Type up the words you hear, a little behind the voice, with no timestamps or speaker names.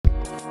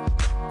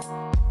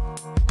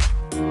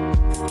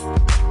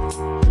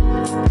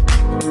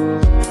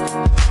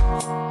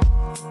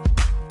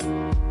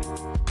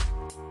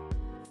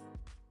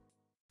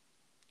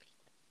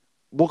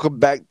Welcome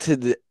back to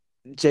the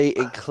Jay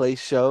and Clay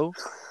show.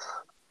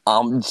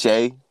 I'm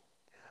Jay.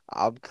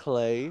 I'm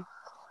Clay.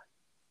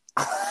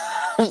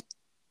 I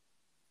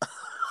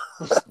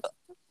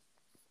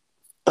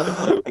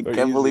Are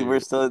can't you believe we're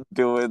serious? still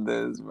doing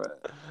this, bro.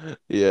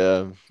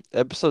 Yeah.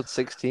 Episode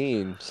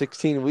 16.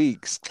 16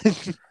 weeks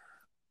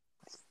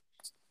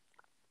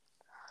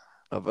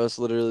of us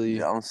literally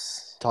Yeah,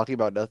 talking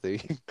about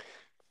nothing.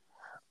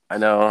 I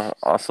know.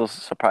 Also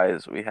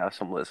surprised we have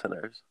some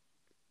listeners.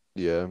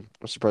 Yeah.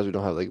 I'm surprised we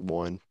don't have like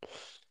one.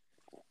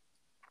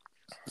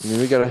 I mean,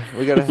 we got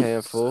a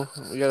handful.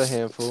 We got a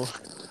handful,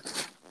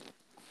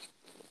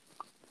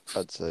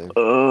 I'd say. Uh,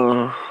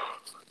 All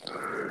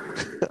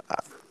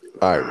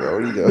right, bro.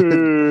 What are you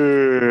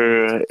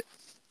doing?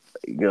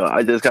 you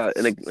I just got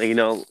in a,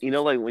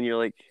 like when you're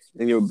like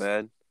in your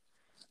bed,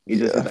 you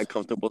just hit Yeah. that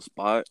comfortable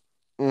spot.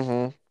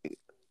 Mm-hmm.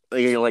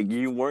 Like you're like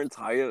you weren't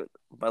tired,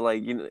 but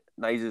like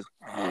now you just.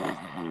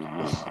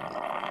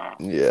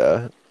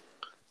 Yeah.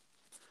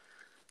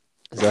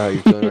 Is that how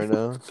you're feeling right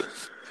now?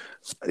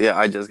 Yeah,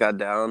 I just got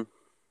down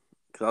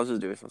because I was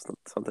just doing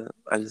something.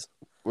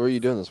 What are you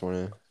doing this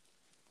morning?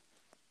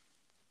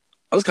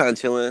 I was kind of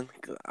chilling.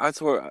 Because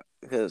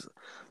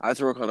I had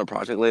to work on a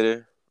project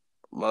later.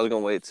 But I was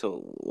gonna wait till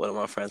one of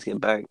my friends get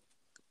back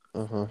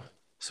Uh-huh.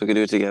 so we could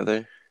do it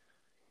together.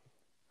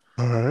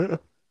 All right.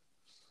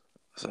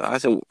 So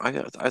I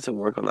had to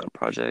work on that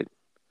project.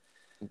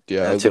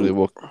 Yeah, I I had literally to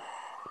woke. I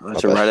had My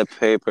to bad. write a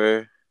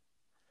paper.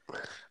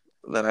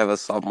 Then I have a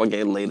sophomore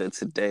game later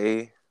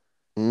today.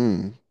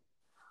 Mm.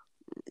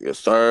 You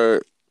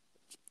start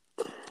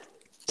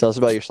Tell us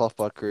about your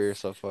softball career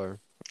so far.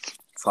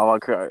 sophomore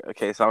career.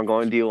 Okay, so I'm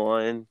going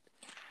D1.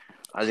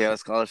 I just got a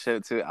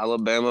scholarship to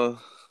Alabama.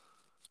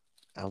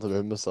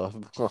 Alabama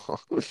softball.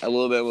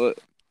 Alabama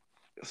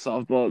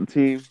softball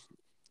team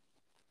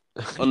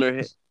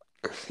under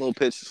slow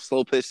pitch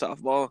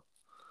softball.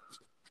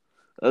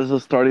 As a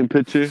starting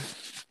pitcher.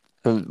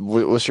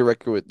 What's your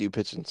record with you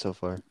pitching so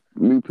far?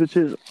 New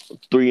pitches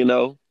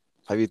 3-0.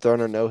 Have you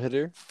thrown a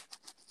no-hitter?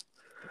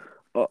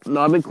 Oh,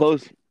 no, I've been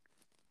close.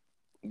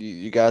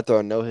 You gotta throw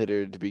a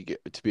no-hitter to be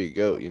a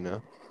goat, you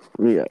know?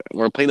 Yeah,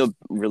 we're playing a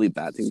really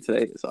bad team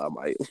today, so I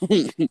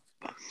might.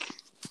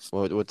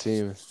 What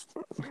team?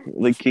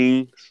 The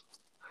Kings.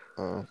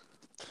 Uh,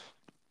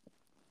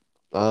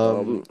 Um,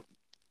 um,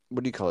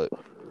 what do you call it?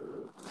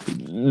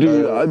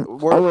 dude, I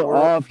We're went we're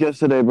off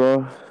yesterday,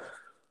 bro.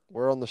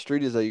 we're on the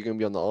street is that you're gonna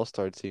be on the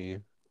All-Star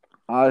team.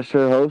 I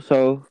sure hope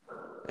so.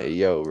 Hey,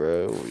 yo,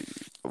 bro,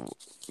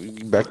 we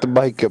back the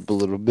bike up a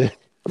little bit.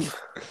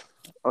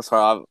 I'm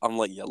sorry, I'm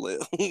like yelling.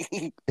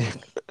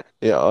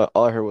 Yeah,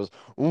 all I heard was,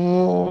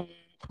 "Ooh."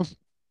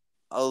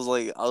 I was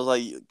like,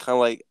 kind of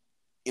like,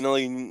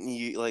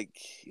 you like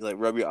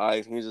rub your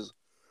eyes and you just,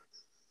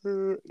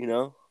 you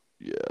know,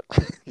 Yeah,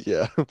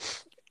 yeah.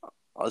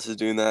 I was just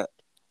doing that.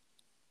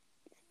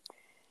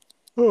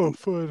 Oh,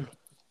 fun.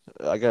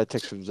 I got a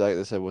text from Zach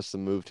that said, "What's the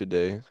move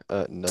today?"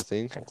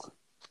 Nothing.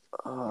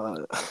 Uh,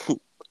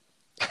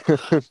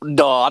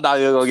 no, I'm not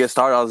even gonna get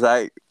started on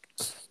that.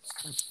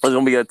 It's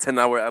gonna be a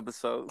 10-hour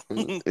episode.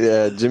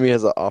 Yeah, Jimmy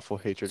has an awful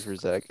hatred for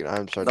Zach, and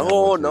I'm starting to have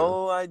one No, too.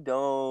 no, I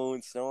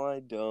don't. No, I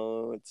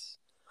don't.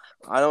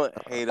 I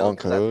don't hate him On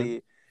because at code,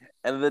 the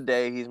end of the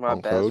day, he's my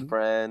on best code,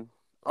 friend.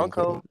 On on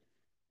code.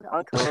 code,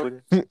 on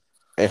code.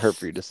 It hurt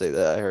for you to say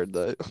that. I heard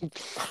that.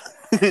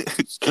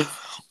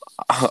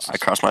 I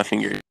crossed my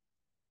fingers.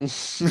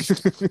 Is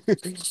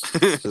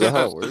that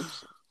how it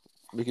works?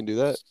 We can do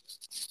that.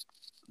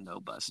 No,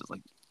 but it's just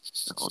like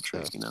an old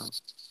trick, Oh, you know.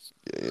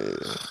 yeah, yeah,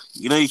 yeah.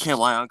 You know you can't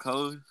lie on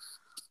code.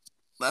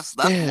 That's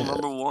rule Yeah,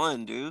 number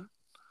one, dude.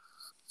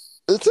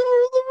 it's a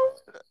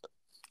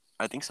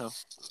I think so.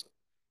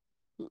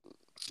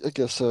 I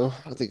guess so.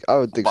 I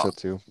would think But so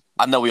too.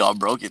 I know we all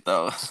broke it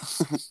though.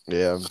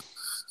 Yeah.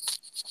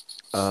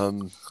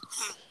 Um.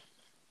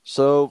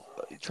 So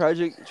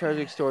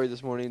tragic story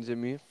this morning,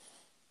 Jimmy.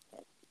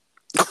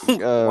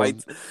 White, Um. Why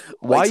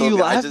white you told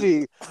me I just.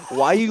 laughing?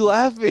 Why you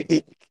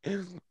laughing?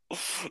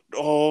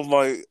 Oh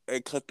my!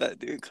 Hey, cut that,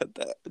 dude. Cut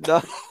that.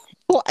 No.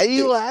 Why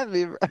you Dude,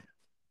 laughing,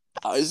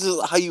 bro? it's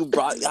just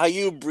how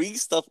you bring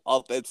stuff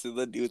up into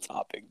the new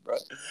topic, bro.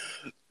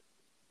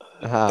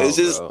 How,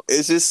 bro?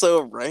 It's just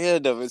so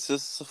random. It's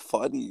just so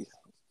funny.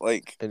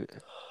 Like, And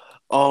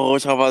oh, we're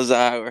talking about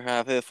Zach. We're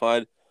having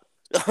fun.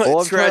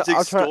 well, Tragic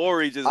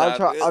story just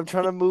happened. I'm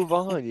trying to move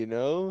on. You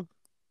know,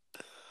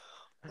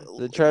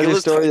 the Give tragic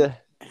us story time.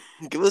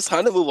 that Give us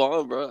time to move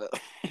on, bro.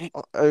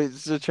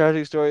 it's a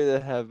tragic story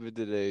that happened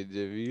today,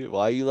 Jimmy.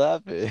 Why you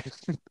laughing?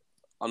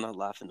 I'm not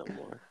laughing no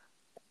more.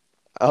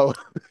 Oh,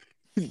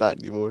 not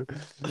anymore.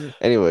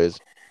 Anyways,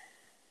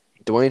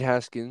 Dwayne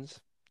Haskins,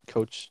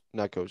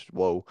 not coach.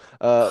 Whoa,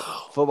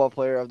 football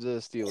player of the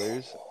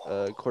Steelers,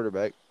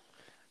 quarterback,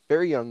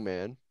 very young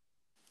man,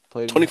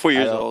 played 24 at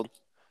years old.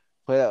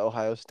 played at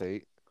Ohio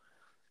State.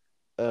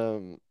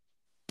 Um,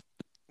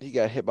 he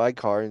got hit by a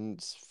car in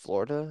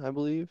Florida, I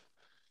believe.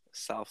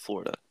 South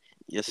Florida.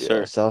 Yes, Yeah,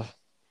 sir. South.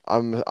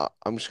 I'm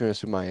just gonna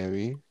assume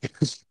Miami.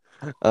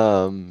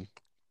 Um,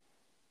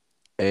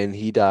 and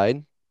he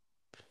died.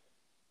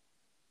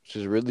 which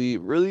is really,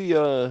 really,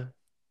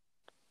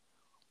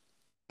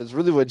 it's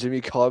really what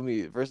Jimmy called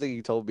me. First thing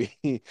he told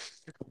me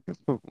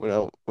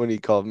when he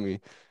called me, he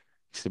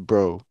said,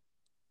 "Bro,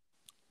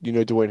 you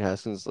know Dwayne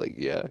Haskins?" Like,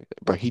 yeah,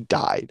 bro, he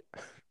died.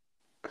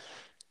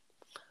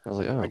 I was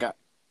like, I oh, got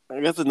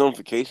I got the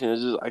notification.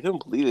 It's just I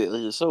couldn't believe it.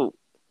 It's just so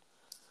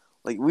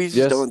like we just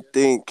yes. don't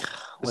think It's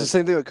the like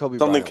same thing with Kobe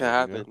something Bryant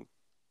can was, happen.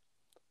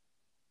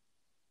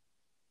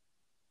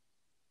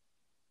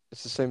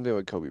 It's the same thing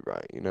with Kobe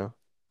Bryant.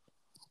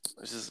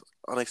 It's just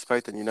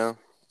unexpected.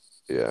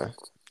 Yeah,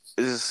 It's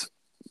just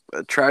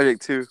tragic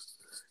too.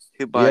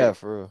 Hit by yeah,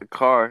 for real. a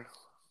car.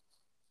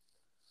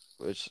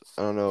 Which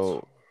I don't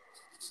know.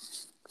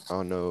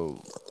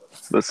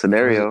 The Was it?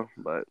 scenario,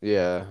 but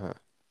Yeah,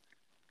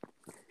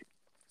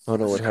 I don't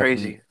know this what is happened.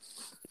 crazy.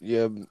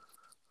 Yeah,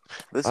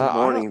 This I don't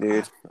morning,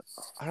 dude.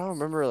 I don't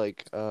remember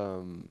like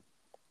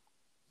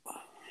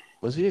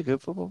was he a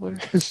good football player?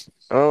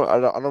 I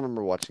don't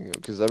remember watching him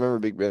because I remember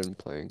Big Ben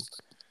playing.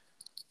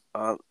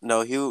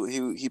 No,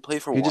 he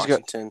played for He just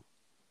got. Washington.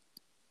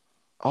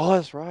 Oh,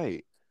 that's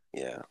right.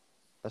 Yeah,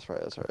 That's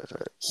right. That's right. That's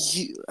right.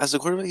 he as a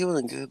quarterback he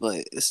wasn't good,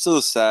 but it's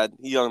still sad.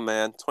 He young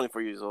man,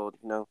 24 years old.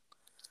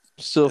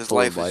 Still His full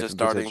of life is life just and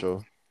starting.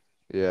 potential.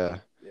 Yeah.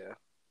 Yeah,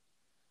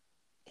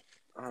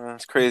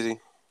 it's crazy.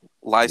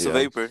 Life's a Yeah.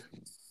 vapor.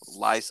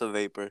 Life's a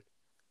vapor.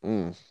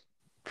 Mm.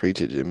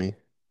 Preach it, Jimmy.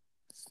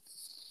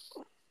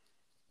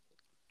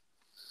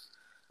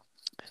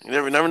 You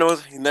never know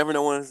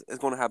when it's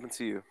going to happen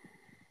to you.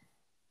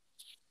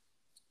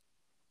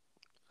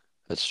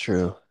 That's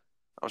true.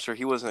 I'm sure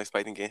he wasn't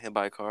expecting getting hit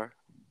by a car.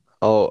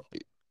 Oh,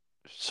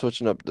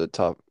 switching up the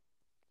top.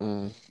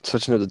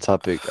 Switching up the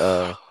topic.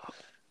 Uh.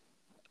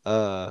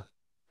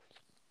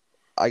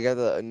 I got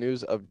a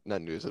news up,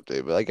 not news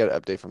update, but I got an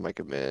update from my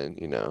command.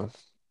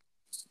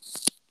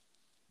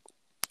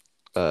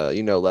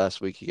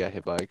 Last week he got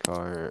hit by a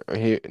car, or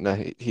he not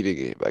he didn't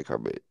get hit by a car,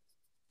 but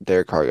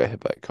their car got hit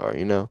by a car.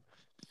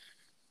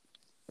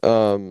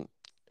 Um,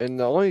 and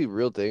the only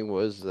real thing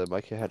was that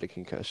my kid had a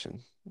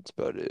concussion. That's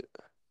about it.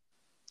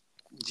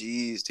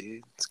 Jeez,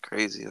 dude, it's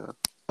crazy, huh?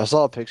 I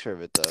saw a picture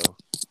of it though.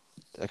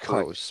 That car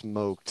Look, was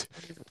smoked,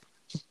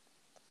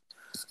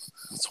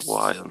 it's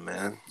wild,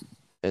 man.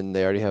 and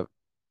they already have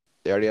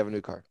a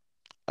new car.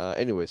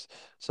 Anyways,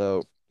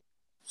 so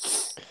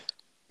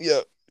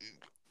yeah,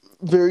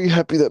 very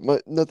happy that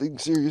nothing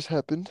serious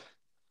happened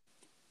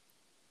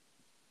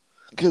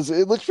because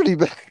it looks pretty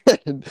bad.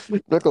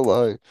 Not gonna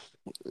lie,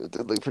 it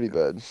did look pretty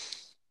bad.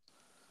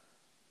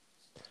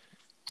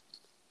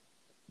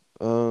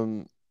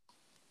 Um,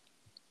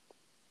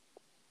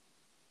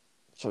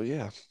 so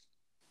yeah,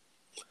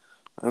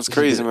 That's this has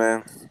crazy, been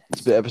man.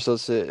 it's been episode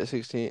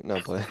 16. No,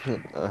 I'm playing.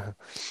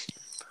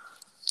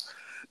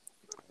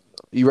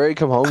 You ready to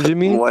come home,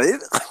 Jimmy? What?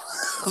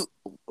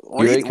 what You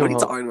are you ready to What come are you home?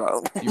 talking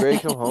about? You ready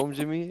to come home,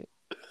 Jimmy?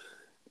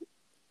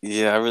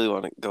 Yeah, I really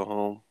want to go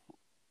home.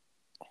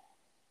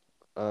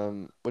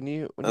 When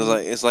you when I was you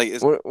like, it's like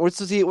it's. what's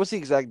the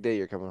exact day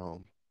you're coming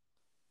home?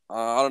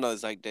 I don't know the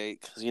exact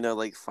date because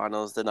like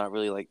finals, they're not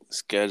really like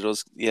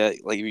schedules yet.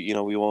 Like we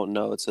won't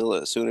know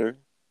until sooner.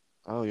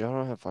 Oh, y'all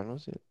don't have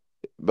finals yet.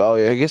 Oh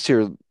yeah, I guess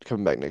you're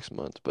coming back next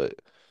month, but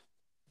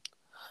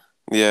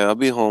Yeah, I'll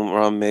be home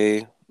around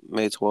May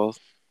 12th.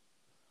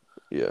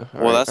 yeah, all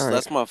Well, right, that's all right.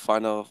 that's my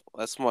final.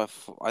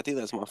 I think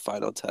that's my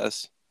final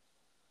test.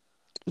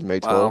 It's May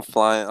Wow, I'm 12th.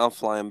 flying. I'm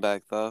flying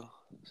back though.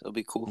 So it'll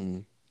be cool.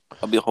 Mm.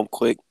 I'll be home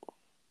quick.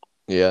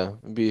 Yeah,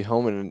 I'll be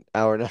home in an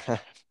hour and a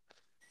half.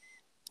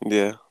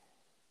 Yeah.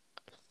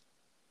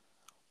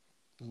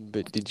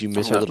 But did you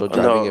miss our No, little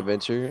driving no.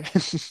 adventure?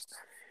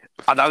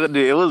 I'm not gonna do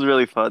it. It was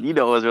really fun. It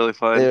was really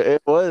fun.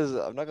 It was.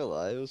 I'm not gonna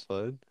lie, it was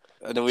fun.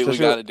 And then we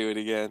Especially, got to do it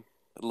again.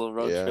 A little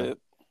road yeah, trip.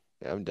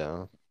 yeah, I'm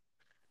down.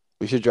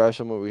 We should drive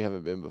somewhere we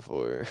haven't been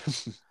before.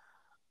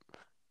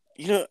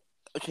 You know,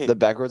 okay, The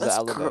backwards of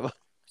that's cr- Alabama.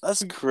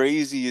 that's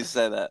crazy you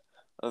said that.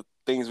 Of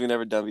things we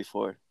never done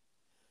before.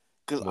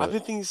 Because I've But been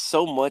thinking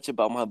so much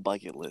about my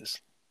bucket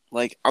list.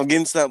 Like I'm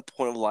getting to that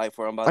point of life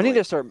where I'm about I to need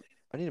to start.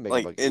 I need to make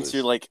a bucket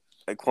enter list.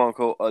 a quote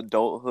unquote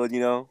adulthood.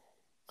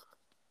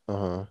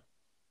 Uh-huh.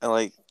 And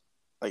like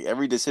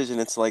every decision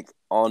it's like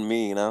on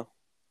me.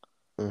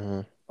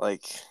 Uh-huh.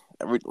 Like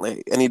every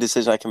any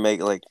decision I can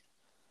make like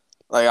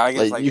I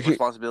guess Like like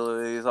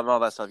responsibilities and all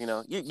that stuff.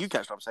 You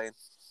catch what I'm saying?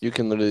 you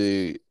can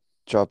literally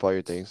drop all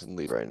your things and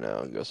leave right now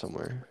and go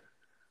somewhere.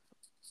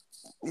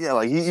 Yeah,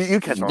 like you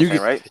catch what I'm You saying,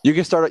 can right? you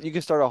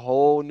can start a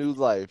whole new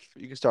life.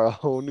 You can start a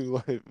whole new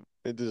life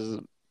and just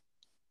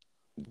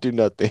do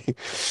nothing.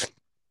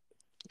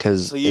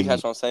 Cause So you in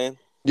catch what I'm saying?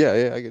 Yeah,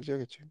 yeah, I get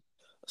you.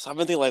 So I've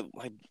been thinking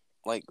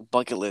like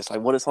bucket list.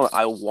 Like what is something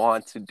I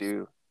want to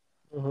do?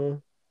 Uh-huh.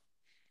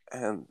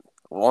 And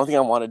one thing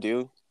I want to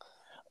do,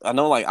 I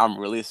know like I'm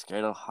really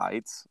scared of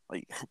heights.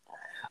 Like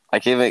I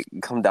can't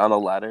even come down a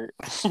ladder.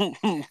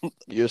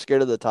 You're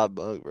scared of the top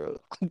bunk, bro.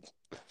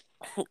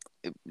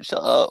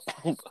 Shut up.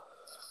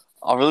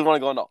 I really want to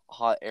go on a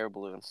hot air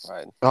balloon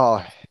ride.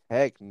 Oh,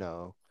 heck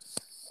no.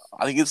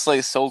 I think it's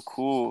like so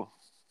cool.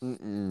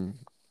 Mm-mm.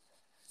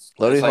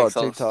 literally It's saw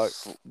like a TikTok.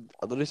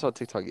 I literally saw a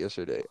TikTok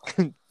yesterday,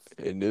 and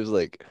it was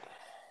like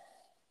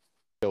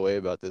no way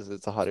about this.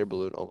 It's a hot air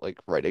balloon, like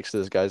right next to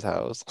this guy's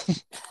house.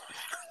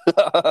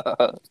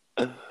 and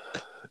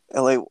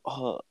like,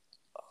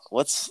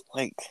 what's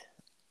like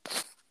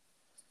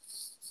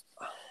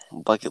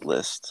bucket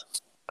list?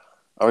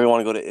 I really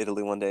want to go to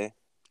Italy one day.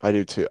 I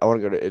do too. I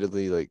want to go to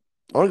Italy. Like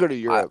I want to go to I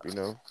Europe. You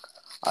know.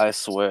 I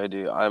swear,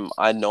 dude.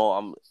 I know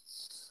I'm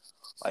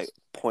like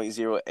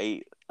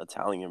 0.08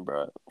 Italian,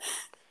 bro.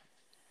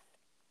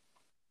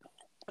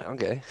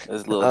 Okay.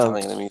 There's a little Um,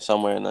 Italian in me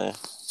somewhere in there.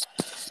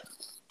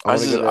 I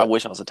want to go I to.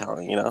 wish I was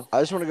Italian, you know? I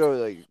just want to go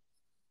like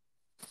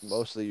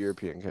most of the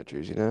European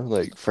countries. You know,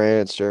 like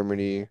France,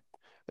 Germany.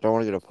 I don't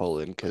want to go to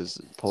Poland because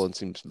Poland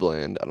seems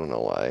bland. I don't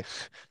know why,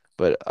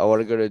 but I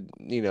want to go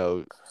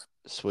to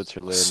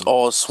Switzerland,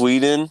 Oh,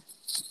 Sweden. I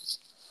was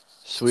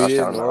Sweden,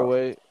 counting out.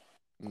 Norway.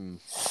 Mm.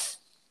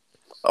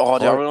 Oh, I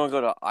dude, I want. really want to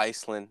go to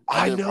Iceland.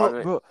 I know,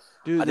 bro. I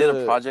Dude, did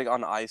a project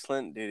on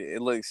Iceland, dude.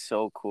 It looks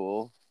so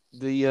cool.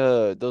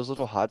 those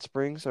little hot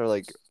springs are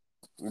like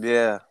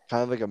Yeah,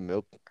 kind of like a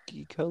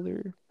milky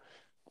color.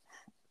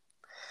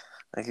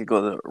 I could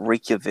go to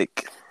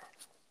Reykjavik.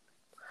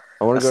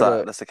 I want to go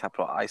to. That's the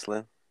capital of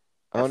Iceland.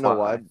 I don't know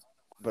why, FYI.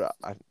 but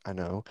I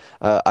know.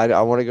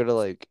 I want to go to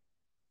like.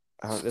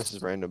 This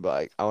is random, but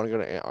like, I want to go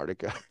to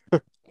Antarctica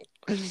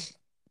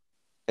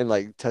and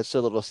like touch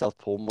the little South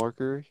Pole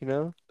marker. You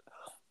know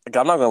Like,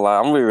 I'm not gonna lie.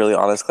 I'm gonna be really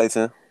honest,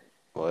 Clayton.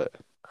 what?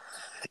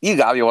 You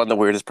gotta be one of the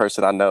weirdest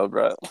person I know,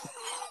 bro.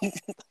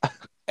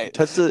 Hey,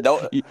 Touch the.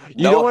 no, You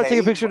don't no want to take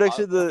a hate, picture next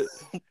but to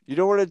the. You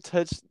don't want to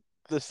touch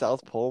the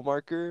South Pole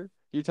marker.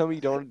 You tell me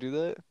you don't want to do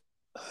that?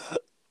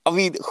 I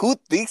mean, who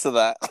thinks of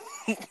that?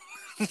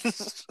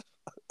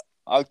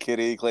 I'm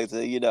kidding,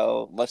 Clayton. You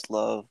know, much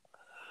love,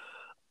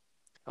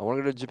 I want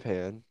to go to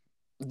Japan.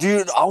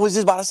 dude. I was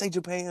just about to say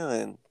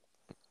Japan.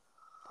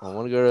 I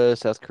want to go to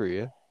South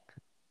Korea.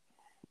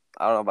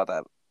 I don't know about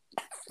that.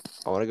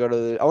 I want to go to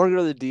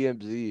the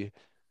DMZ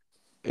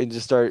and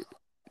just start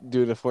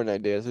doing the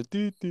Fortnite dance. Like,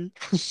 doo, doo.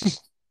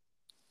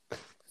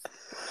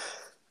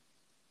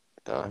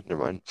 Never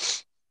mind.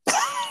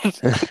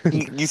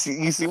 You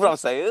see what I'm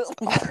saying?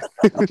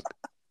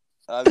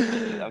 I'm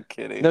kidding. I'm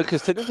kidding. No,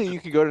 because technically you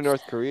could go to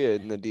North Korea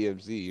in the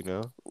DMZ, you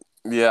know?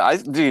 Yeah,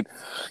 dude,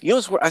 you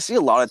know, I see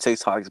a lot of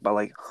TikToks about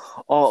like,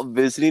 oh,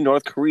 visiting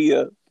North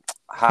Korea.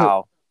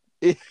 How?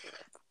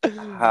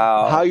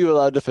 How How? you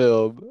allowed to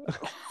film?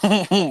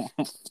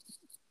 It's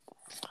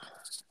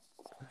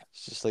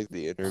just like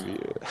the interview.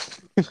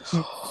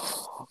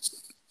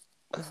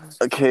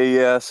 Okay,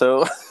 yeah.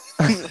 So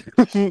I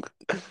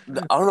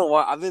don't know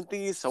why I've been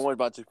thinking so much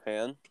about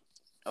Japan,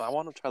 and I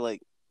want to try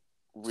like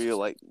real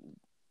like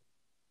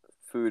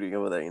food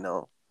over there. You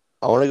know?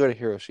 I want to go to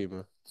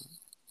Hiroshima.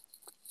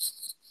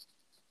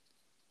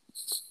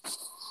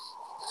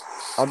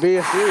 I'm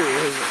being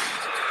serious.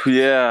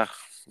 Yeah,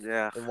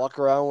 yeah. And walk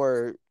around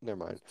where. Never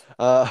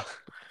mind.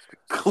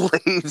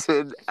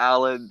 Clayton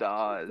Allen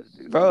Dodge,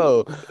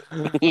 Bro.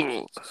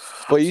 dude.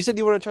 But you said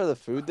you want to try the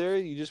food there?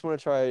 You just want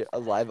to try a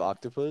live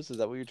octopus? Is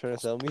that what you're trying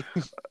to tell me?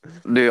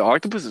 Dude,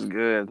 octopus is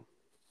good.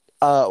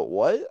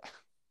 What?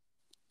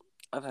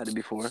 I've had it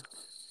before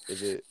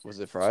Was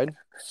it fried?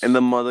 in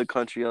the mother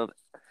country of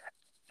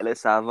El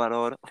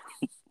Salvador.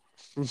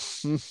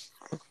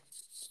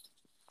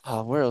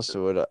 Where else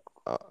would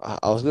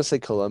I was gonna say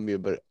Colombia,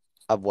 but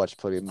I've watched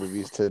plenty of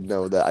movies to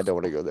know that I don't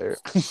want to go there.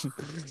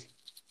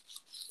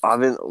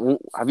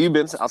 Have you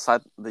been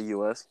outside the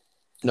U.S.?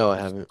 No, I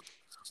haven't.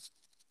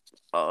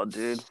 Oh,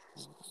 dude,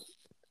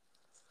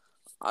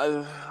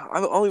 I've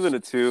only been to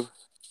two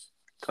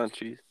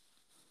countries.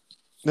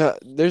 No,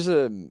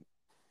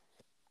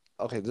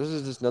 okay, this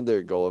is just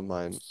another goal of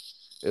mine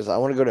is I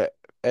want to go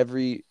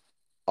to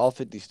all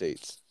 50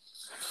 states.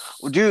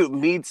 Well, dude,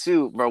 me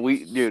too, bro.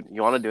 Dude,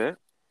 you want to do it?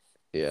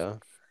 Yeah.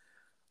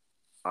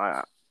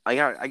 I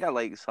I got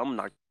like some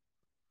knocked.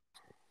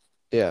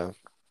 Yeah.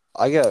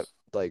 I got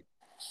like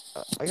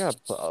I got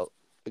a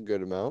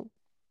good amount.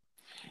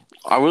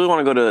 I really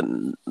want to go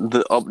to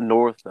the up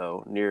north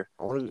though, near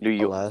I want to New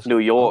York. Alaska. New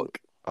York.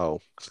 Oh,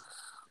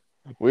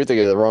 we're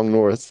thinking of the wrong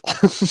north.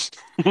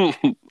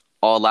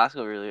 Oh,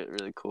 Alaska, really,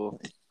 really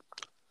cool.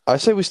 I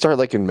say we start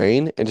like in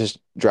Maine and just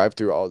drive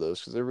through all those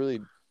because they're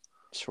really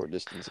short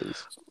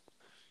distances.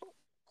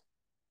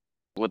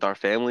 With our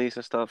families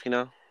and stuff, you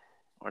know,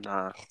 or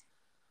not.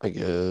 I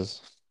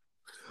guess.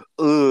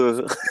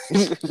 Ugh.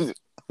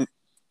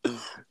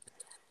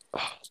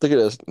 Look at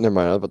us. Never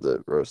mind. I was about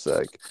to roast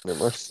Zach. Never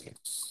mind.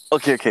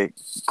 Okay.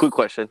 Quick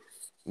question.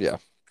 Yeah.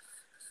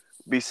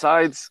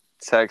 Besides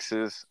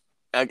Texas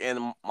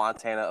and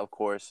Montana, of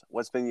course,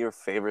 what's been your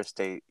favorite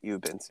state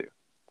you've been to?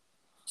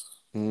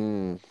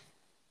 Hmm.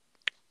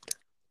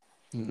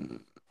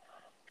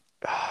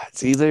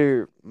 It's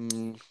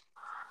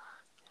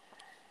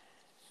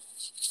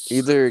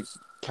either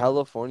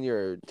California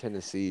or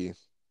Tennessee.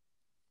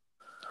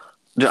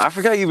 Dude, I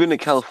forgot you've been to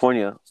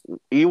California.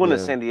 You went to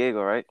Yeah. San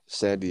Diego, right?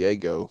 San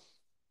Diego.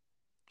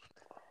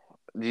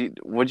 Did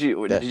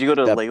you That go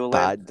to that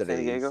Legoland, San Padres.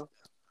 Diego?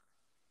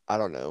 I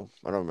don't know.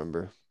 I don't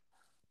remember.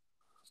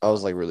 I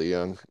was like really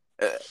young.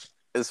 It,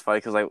 it's funny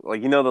because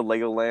like you know the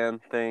Legoland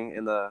thing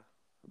in the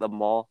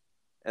mall,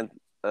 and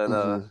and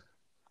Hmm.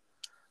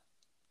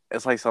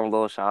 it's like some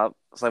little shop.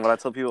 It's like when I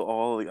tell people,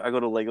 oh, I go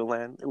to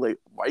Legoland, they're like,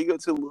 why you go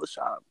to a little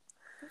shop?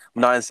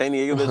 No, in San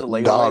Diego, there's a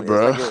Nah,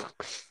 Legoland.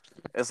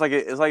 It's bro. like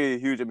it's like a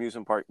huge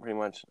amusement park, pretty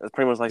much. It's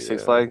pretty much like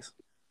Six Yeah. Flags.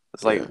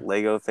 It's like Yeah.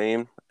 Lego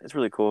themed. It's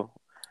really cool.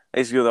 I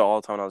used to go there all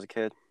the time when I was a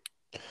kid.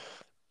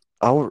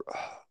 I would,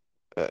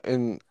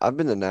 and I've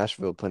been to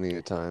Nashville plenty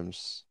of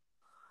times,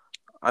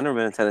 I've never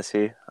been to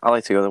Tennessee. I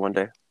like to go there one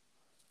day.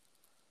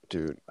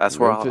 dude. That's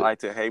where I Memphis. like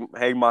to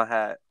hang my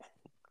hat.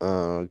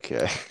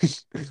 Okay.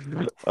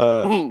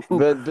 Uh,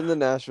 been to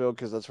Nashville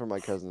because that's where my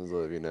cousins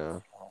live, Yeah.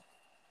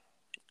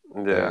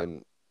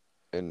 and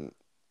and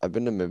I've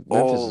been to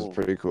Memphis is Oh,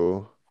 pretty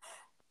cool.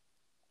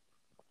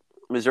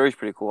 Missouri's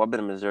pretty cool. I've been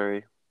to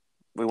Missouri.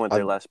 We went I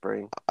there last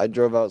spring. I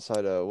drove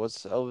outside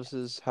what's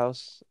Elvis's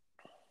house?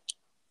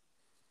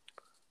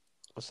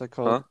 What's that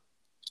Huh? called?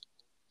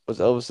 What's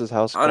Elvis's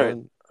house I know.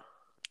 called?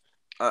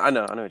 I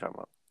know what you're talking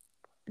about.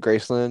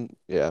 Graceland?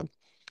 Yeah.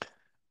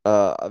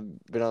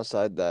 I've been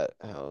outside that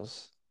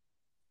house.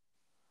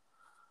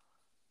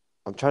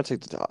 I'm trying to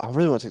take I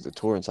really want to take the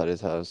tour inside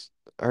his house.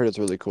 I heard it's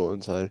really cool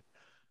inside.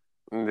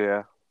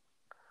 Yeah.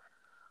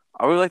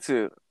 I would like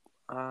to.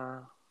 Uh,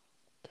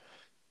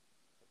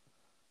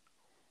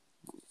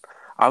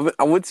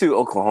 I went to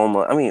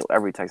Oklahoma. I mean,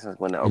 every Texan's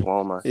went to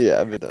Oklahoma, Yeah,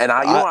 I've been and you know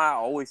I what I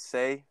always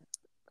say?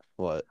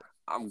 what?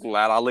 I'm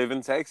glad I live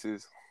in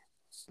Texas.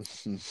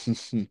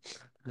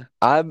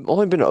 I've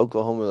only been to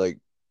Oklahoma like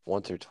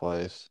once or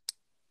twice.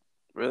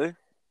 Really?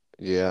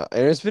 Yeah,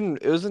 and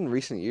it was in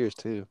recent years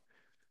too.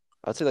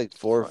 I'd say like It's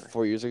funny.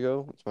 4 years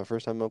ago. It's my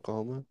first time in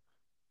Oklahoma.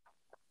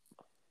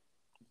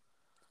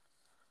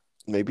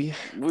 Maybe.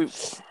 We,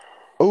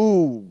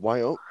 Oh,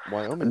 Wyoming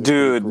is pretty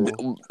dude.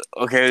 cool.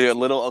 Okay, a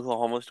little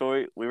Oklahoma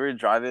story. We were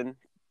driving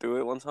through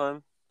it one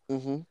time.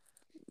 Hmm.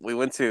 We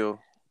went to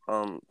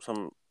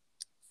some.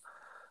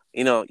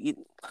 You know, here's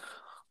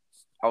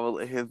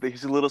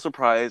a little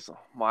surprise.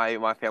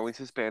 My family's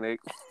Hispanic.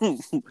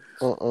 if you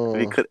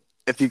Uh-uh. could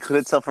if you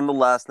couldn't tell from the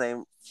last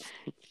name,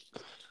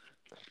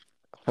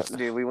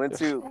 dude, we went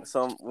to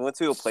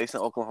a place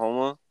in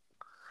Oklahoma.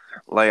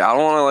 Like I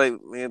don't want to like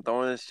man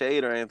throwing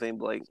shade or anything,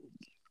 but like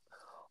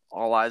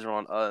all eyes are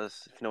on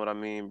us. If you know what I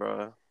mean,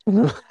 bro.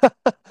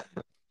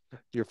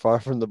 You're far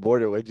from the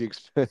border. What'd you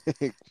expect?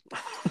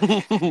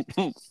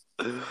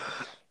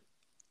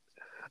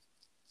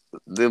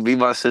 Dude, me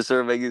and my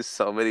sister are making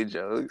so many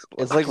jokes.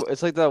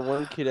 It's like that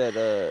one kid at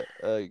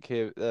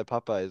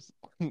Popeyes,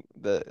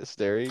 the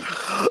staring.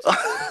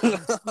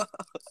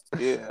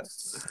 Yeah.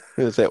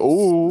 They say,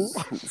 "Oh,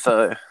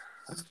 So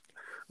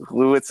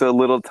we went to a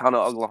little town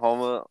of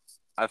Oklahoma.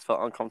 I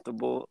felt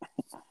uncomfortable.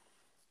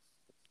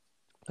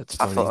 that's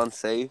I felt funny.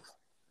 unsafe.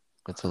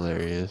 That's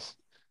hilarious."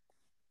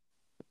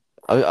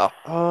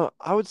 I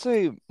would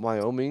say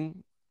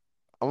Wyoming.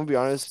 I'm gonna be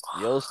honest.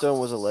 Yellowstone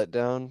was a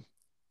letdown,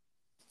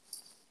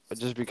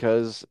 just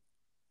because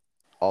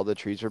all the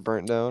trees were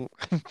burnt down.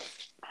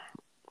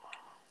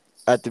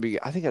 I think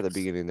at the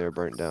beginning they were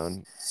burnt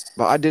down,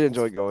 but I did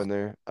enjoy going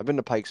there. I've been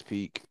to Pikes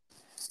Peak,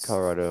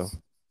 Colorado.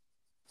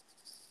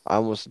 I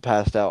almost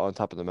passed out on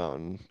top of the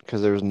mountain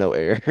because there was no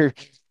air.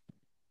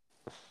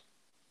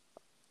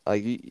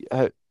 Like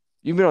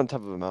you've been on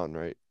top of a mountain,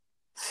 right?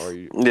 Or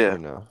Yeah.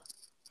 no?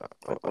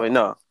 Wait,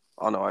 no.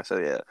 Oh no, I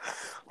said yeah.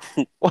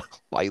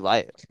 Why you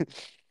lie?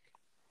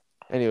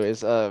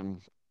 Anyways, we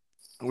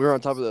were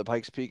on top of the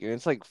Pikes Peak, and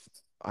it's like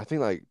I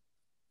think like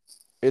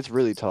it's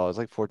really tall. It's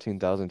like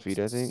 14,000 feet,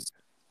 I think.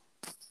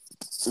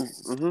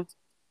 hmm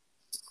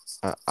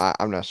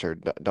I'm not sure.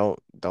 Don't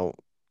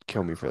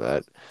kill me for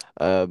that.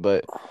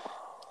 But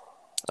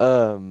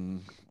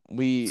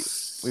we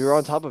were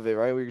on top of it,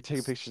 right? We were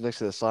taking pictures next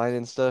to the sign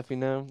and stuff.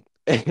 And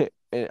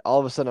all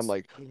of a sudden, I'm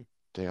like,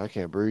 dang, I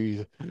can't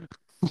breathe.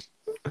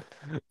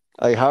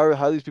 Like, how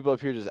are these people up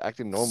here just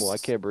acting normal? I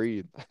can't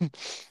breathe.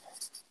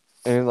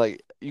 And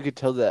like, you could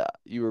tell that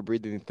you were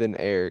breathing thin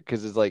air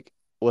because it's like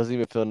wasn't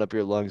even filling up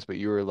your lungs, but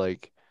you were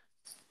like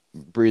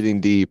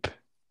breathing deep.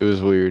 It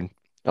was weird.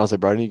 I was like,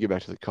 bro, I need to get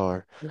back to the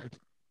car.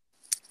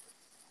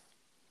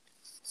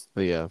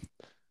 But yeah,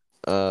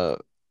 uh,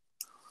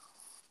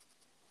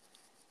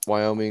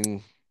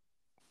 Wyoming,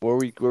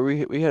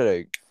 we had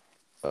a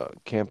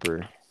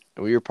camper,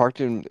 and we were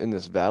parked in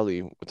this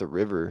valley with a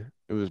river.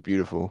 It was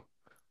beautiful.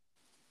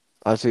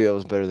 I'd say that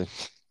was better than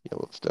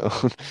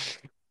Yellowstone.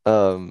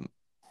 Um,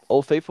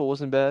 Old Faithful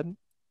wasn't bad.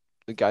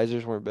 The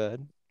geysers weren't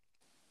bad.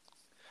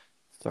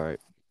 It's all right.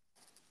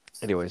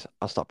 Anyways,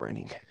 I'll stop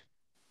ranting.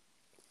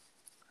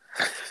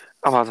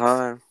 About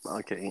time.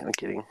 I'm kidding. I'm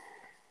kidding.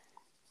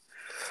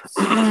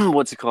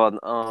 What's it called?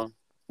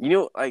 You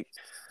know, like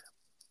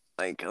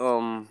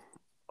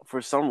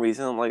for some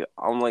reason,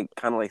 I'm like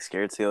kind of like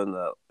scared to go in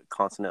the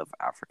continent of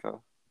Africa.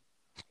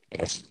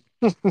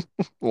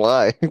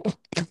 Why?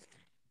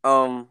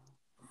 Um,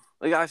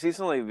 like I see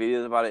some like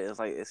videos about it. It's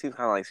like it seems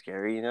kind of like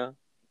scary, you know.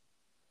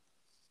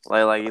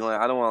 Like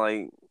I don't want to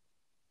like.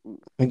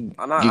 Get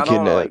I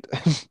don't know like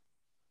kidnapped.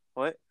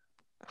 what.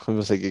 I'm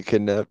gonna say get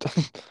kidnapped.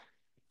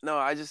 No,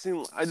 I just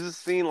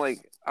seen like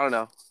I don't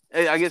know.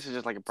 I guess it's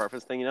just like a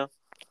preference thing, you know.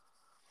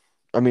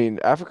 I mean,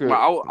 But Africa,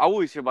 I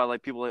always hear about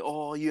like people like,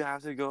 oh, you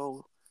have to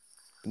go,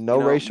 no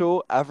you know.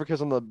 racial.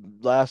 Africa's on the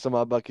last of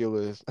my bucket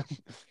list.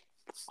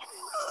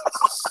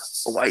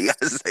 Why you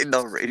guys say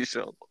no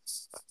racial?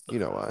 You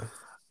know why?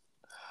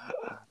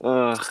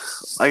 Uh,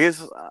 I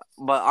guess,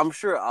 but I'm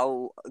sure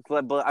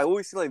But I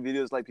always see like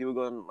videos like people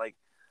going like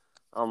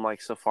on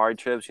like safari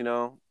trips, you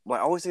know. But I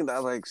always think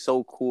that's like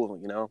so cool,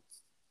 you know.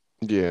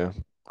 Yeah,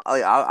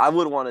 I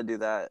would want to do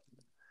that. you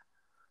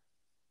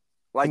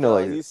Like know,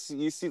 like you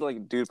see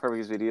like Dude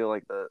Perfect's video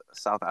like the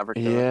South Africa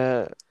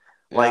yeah,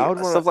 yeah. like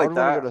stuff I like would want to go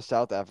that. to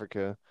South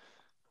Africa.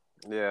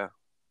 Yeah.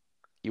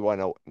 You want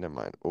to know? Never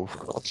mind. Oof.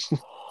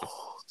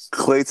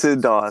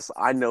 Clayton Doss,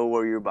 I know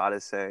what you're about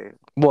to say.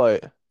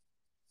 What?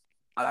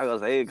 I gotta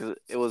say it because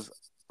it was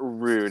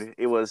rude.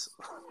 It was.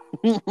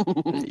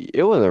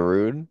 It wasn't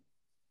rude.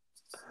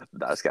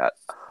 Nah, Scott.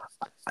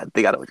 I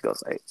think I know what you're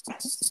gonna say.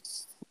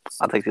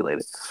 I'll text you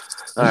later.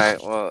 All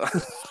right. Well.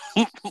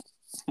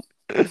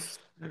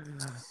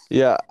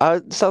 Yeah,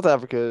 South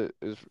Africa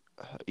is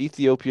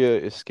Ethiopia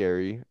is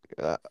scary.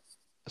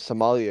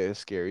 Somalia is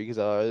scary because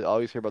I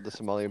always hear about the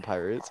Somalian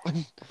pirates.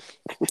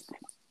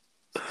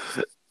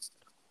 Have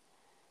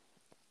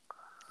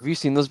you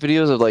seen those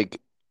videos of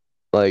like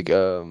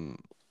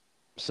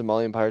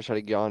Somalian pirates try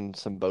to get on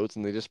some boats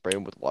and they just spray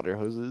them with water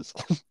hoses?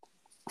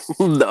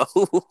 No.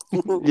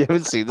 You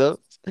haven't seen those?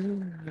 They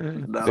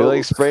like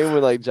No. spray them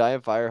with like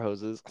giant fire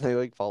hoses and they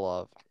like fall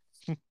off.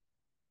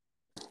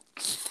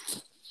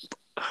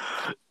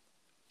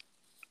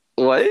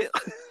 What?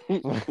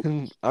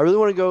 I really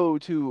want to go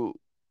to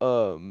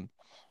um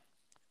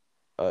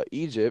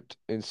Egypt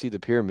and see the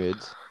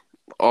pyramids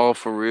Oh,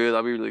 for real?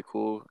 That'd be really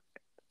cool.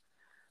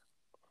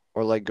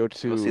 or like go Go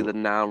see to the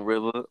Nile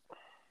River.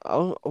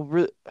 I'll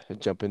really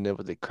jump in there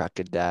with the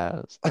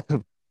crocodiles.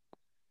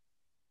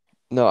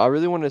 No, I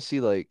really want to see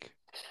like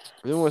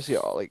I really want to see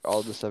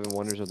all the seven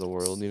wonders of the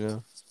world, you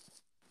know?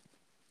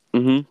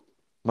 Mm-hmm.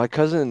 My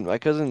cousin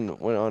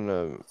went on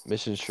a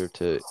mission trip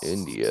to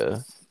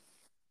India.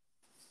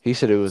 He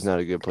said it was not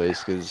a good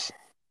place because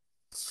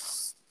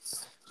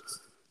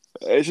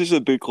It's just a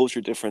big culture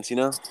difference, you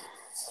know.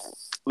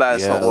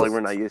 That's yeah, something like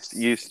we're not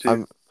used to.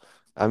 I'm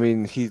I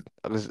mean he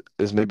was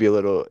is maybe a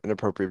little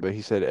inappropriate, but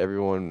he said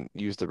everyone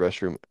used the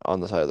restroom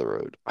on the side of the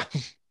road.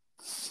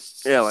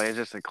 Yeah, like it's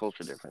just a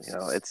culture difference, you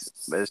know.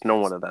 It's no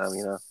one of them,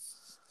 you know.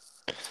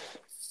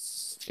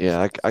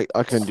 Yeah,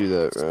 I couldn't do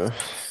that, bro.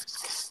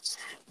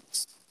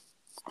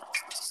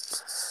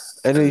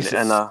 And And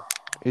and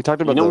he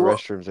talked you about know the what?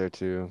 restrooms there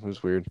too. It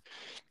was weird.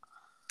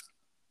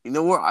 You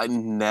know where I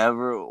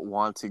never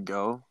want to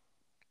go?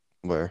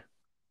 Where?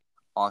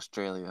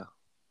 Australia.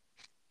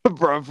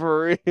 Bro,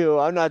 for real.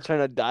 I'm not trying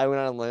to die when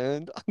I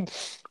land.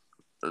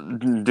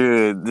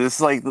 Dude, this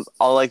is like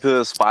all like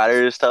the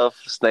spider stuff,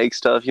 snake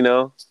stuff, you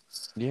know?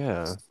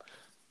 Yeah.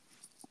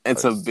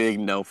 It's a big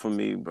no for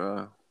me,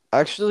 bro.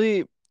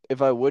 Actually,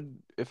 if I were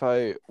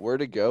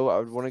to go, I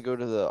would want to go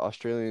to the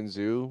Australian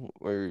Zoo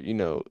where,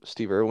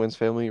 Steve Irwin's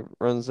family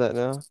runs that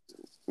now.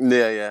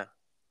 Yeah, yeah.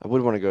 I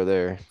would want to go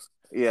there.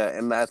 Yeah,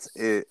 and that's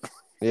it.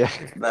 Yeah.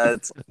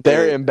 That's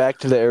There it. and back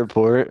to the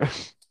airport.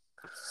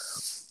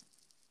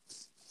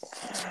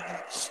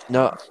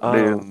 No,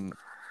 Dude.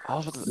 I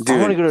want to Dude.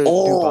 go to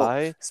Oh,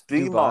 Dubai.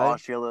 speaking about Dubai.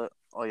 Australia.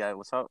 Oh yeah,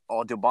 what's up?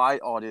 Oh, Dubai.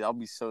 Oh, dude, that'll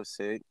be so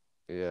sick.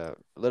 Yeah.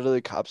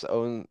 Literally cops have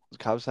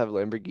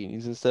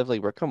Lamborghinis and stuff.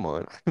 Like, bro, come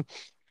on.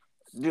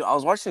 Dude, I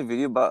was watching a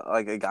video about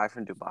like a guy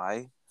from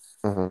Dubai.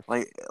 Uh-huh.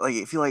 Like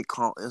if you like,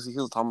 he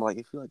was talking about like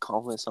if you like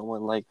compliment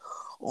someone like,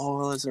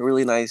 oh, it's a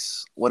really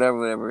nice whatever,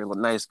 whatever,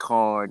 nice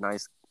car,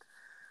 nice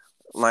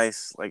like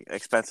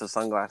expensive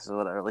sunglasses or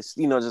whatever. Like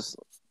just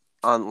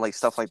on like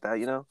stuff like that,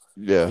 you know,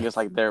 Yeah. like it's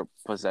like their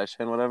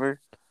possession,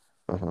 whatever.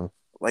 Uh-huh.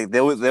 Like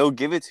they'll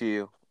give it to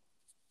you.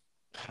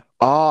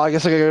 Oh, I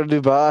guess I gotta go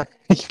to Dubai.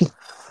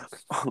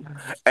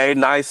 A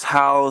nice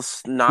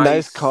house,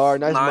 Nice car,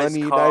 nice nice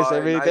money, nice car, nice.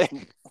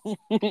 everything.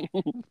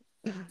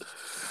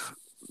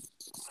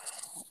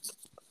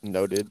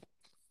 Noted.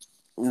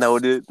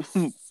 Noted.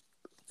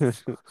 What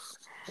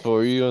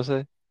were you gonna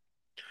say?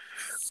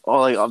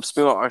 Oh, like I'm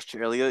speaking about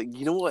Australia.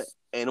 You know what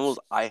animals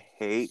I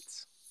hate?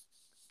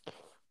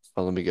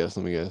 Oh, let me guess.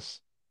 Let me guess.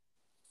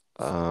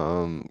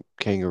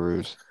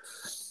 Kangaroos.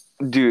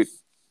 Dude,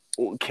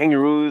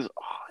 kangaroos.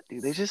 Oh,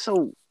 dude, they're just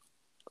so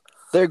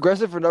They're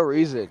aggressive for no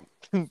reason.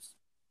 And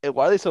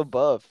why are they so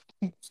buff?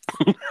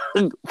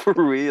 for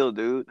real,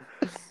 dude.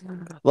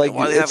 Like And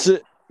why they have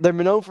they're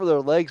known for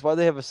their legs. Why do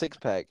they have a six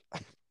pack?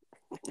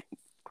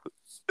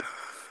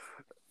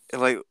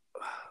 and like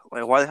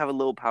why they have a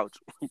little pouch?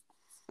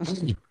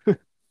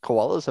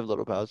 Koalas have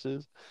little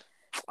pouches.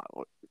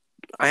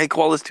 I hate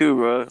koalas too,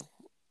 bro.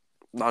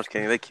 No, I'm just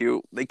kidding. They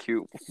cute. They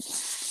cute.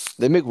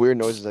 They make weird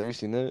noises. Have you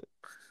seen that?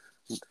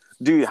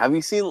 Dude, have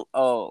you seen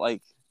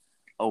like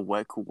a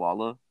wet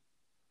koala?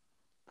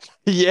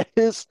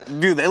 Yes.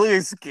 Dude, they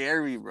look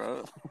scary,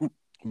 bro.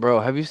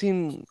 Bro, have you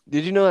seen?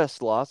 Did you know that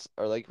sloths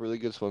are like really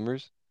good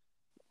swimmers?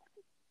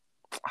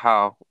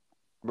 How?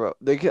 Bro,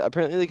 they can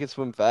apparently they can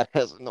swim fast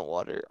in the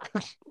water.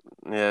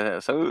 Yeah,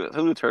 so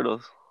do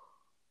turtles.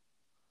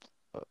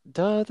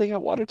 Duh, they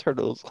got water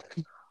turtles.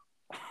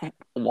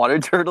 Water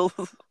turtles?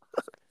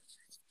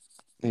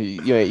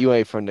 You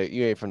ain't from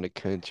the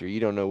country. You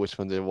don't know which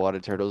ones are water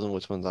turtles and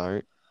which ones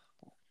aren't.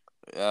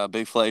 Yeah,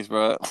 big flex,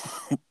 bro.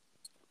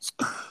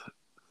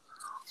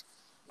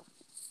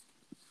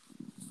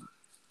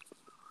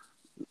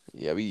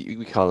 Yeah,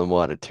 we call them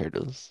water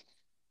turtles.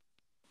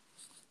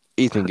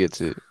 Ethan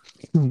gets it.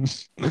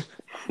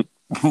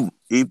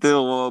 Ethan,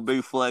 well,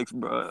 big flex,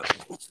 bro.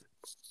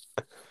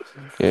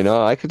 You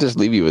know, I could just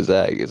leave you with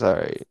Zach. It's all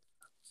right.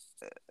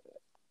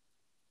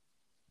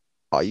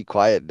 Are you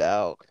quiet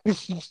now?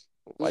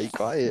 Why you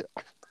quiet?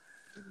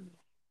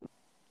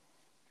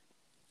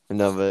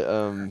 No, but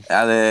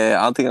I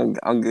don't think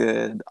I'm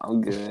good.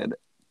 I'm good.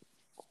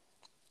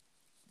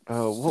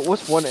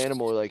 what's one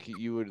animal like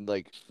you would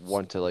like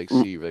want to like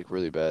Mm, see like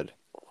really bad?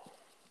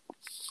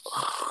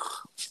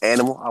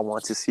 Animal I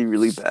want to see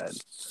really bad.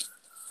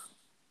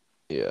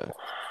 Yeah,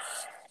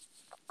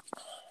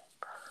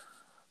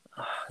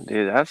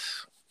 Dude,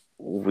 that's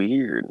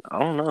weird. I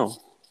don't know.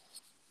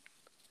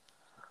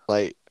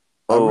 like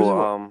I Oh, really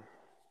want.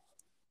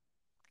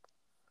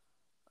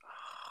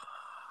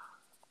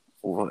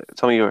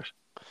 tell me yours.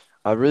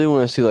 I really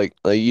want to see like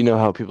you know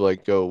how people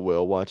like go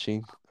whale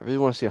watching. I really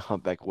want to see a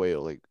humpback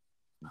whale like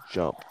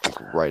jump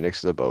like right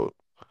next to the boat.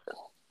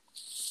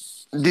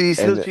 Do you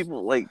see those And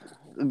people like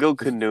go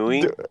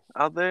canoeing the,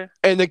 out there?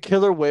 and the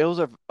killer whales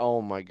are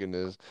oh my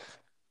goodness.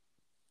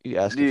 You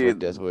asking for a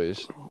death Dude,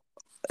 wish.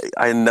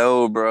 I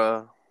know,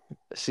 bro.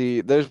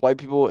 See, there's white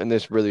people and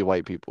there's really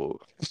white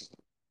people.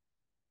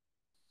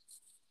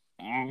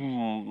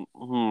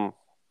 Mm-hmm.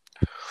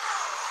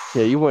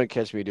 Yeah, you wouldn't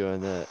catch me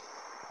doing that.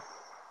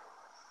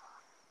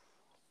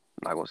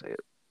 Not gonna say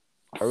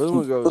I really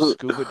want to go it.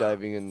 scuba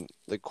diving in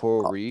the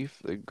coral reef,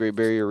 the Great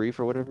Barrier Reef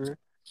or whatever.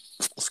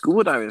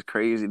 Scuba diving is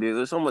crazy, dude.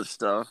 There's so much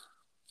stuff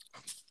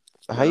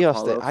you How gotta y'all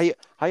stay? follow.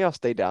 How y'all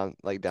stay down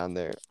like down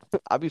there?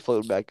 I'll be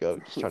floating back up,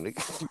 just trying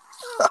to.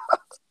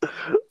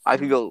 I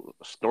could go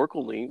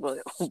snorkeling, but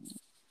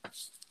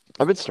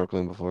I've been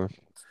snorkeling before.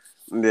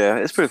 yeah,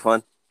 it's pretty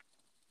fun.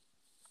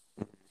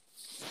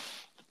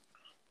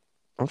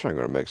 I'm trying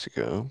to go to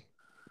Mexico,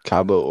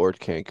 Cabo or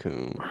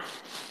Cancun.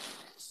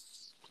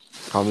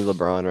 Call me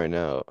LeBron right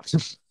now.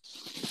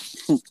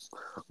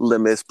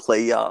 Limits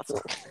playoffs.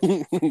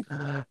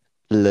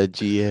 Le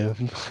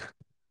GM.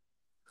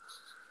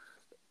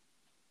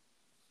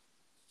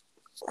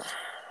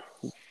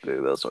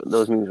 Dude,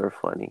 those memes are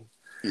funny.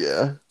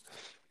 Yeah.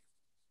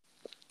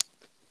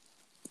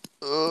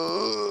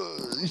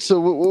 So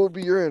what would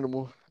be your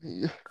animal?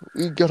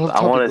 We got off I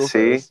topic want to real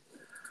see. fast.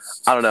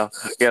 I don't know.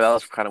 Yeah, that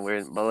was kind of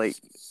weird, but like,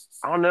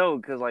 I don't know,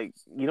 cause like,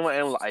 you know what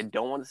animals I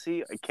don't want to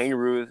see? Like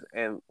kangaroos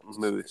and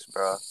moose,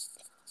 bro.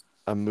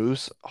 A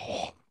moose.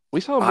 Oh, we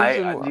saw a moose I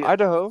in dude,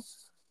 Idaho,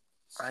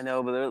 I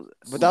know, but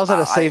but that was at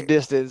a safe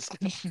distance.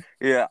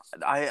 yeah,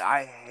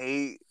 I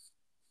hate.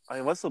 I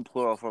mean, what's the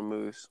plural for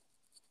moose?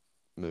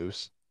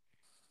 Moose.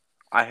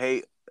 I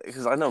hate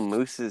because I know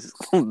mooses.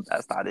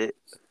 That's not it.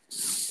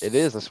 It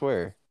is, I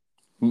swear.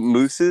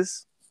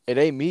 Mooses. It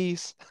ain't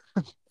meese.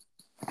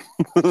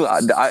 Dude,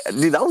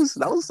 that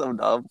was so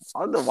dumb. I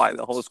don't know why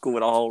the whole school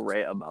went a whole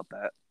rant about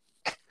that.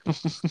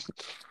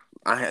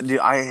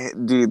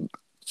 Dude,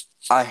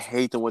 I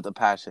hate them with a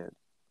passion.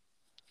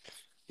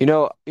 You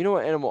know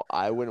what animal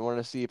I wouldn't want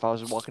to see if I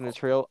was walking a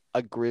trail?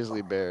 A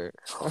grizzly bear.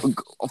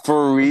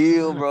 For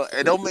real, bro.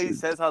 It don't make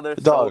sense how they're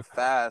so Dog,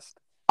 fast.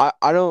 I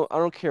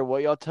don't care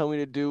what y'all tell me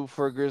to do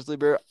for a grizzly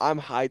bear. I'm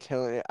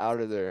hightailing it out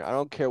of there. I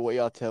don't care what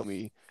y'all tell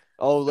me.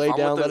 Oh, If lay I'm with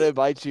down, let the it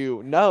bite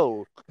you.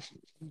 No.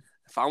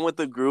 if I'm with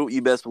the group,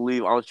 you best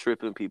believe I'm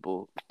tripping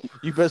people.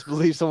 You best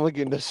believe someone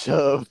getting a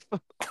shove.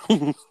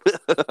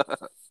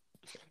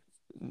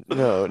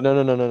 No.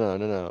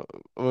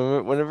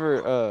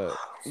 Whenever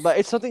but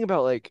it's something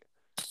about like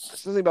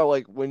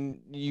when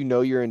you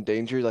know you're in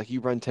danger, like you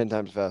run 10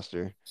 times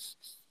faster.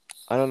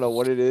 I don't know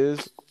what it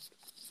is,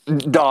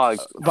 Dog,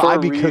 but I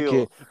for be cooking.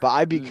 real. But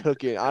I be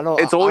cooking. It's I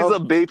always don't the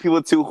big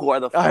people too who are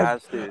the I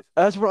fastest.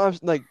 that's what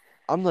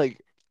I'm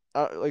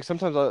like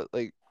sometimes I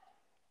like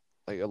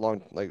a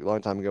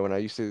long time ago when I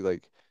used to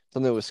like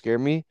something that would scare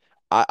me,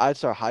 I'd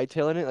start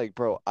hightailing it like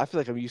bro, I feel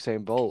like I'm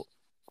Usain Bolt.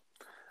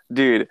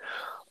 Dude,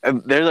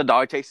 if there's a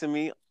dog chasing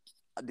me,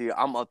 dude,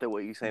 I'm up there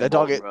with Usain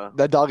Bolt, bro.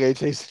 That dog ain't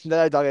chasing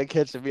that dog ain't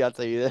catching me, I'll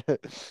tell you that.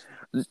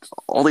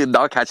 Only a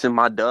dog catching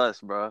my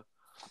dust, bro.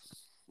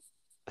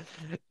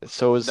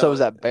 So is No,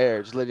 that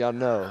bear. Just let y'all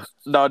know.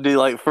 no, dude,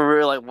 like for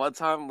real, like one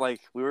time,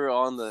 like we were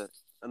on the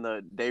in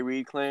the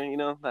Dayreed clan, you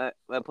know that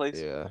place,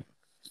 Yeah.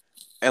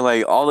 and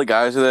like all the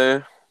guys were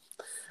there.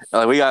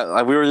 And,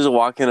 like we were just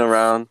walking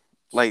around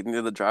like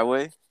near the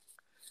driveway,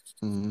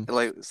 Hmm. and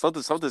like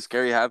something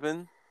scary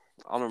happened.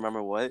 I don't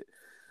remember what.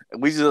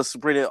 And we just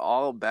sprinted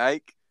all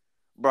back,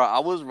 bro. I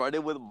was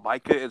running with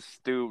Micah and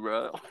Stu,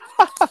 bro.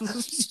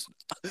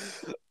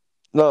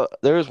 No,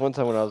 there was one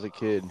time when I was a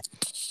kid.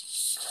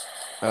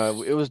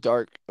 It was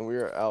dark and we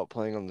were out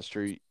playing on the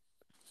street,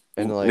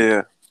 and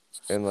Yeah.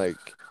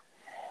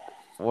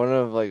 one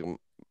of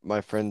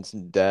my friend's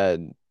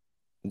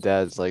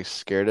dad's like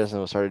scared us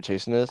and started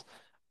chasing us.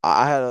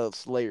 I had a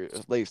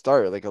late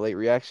start, like a late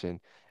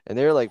reaction, and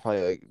they were like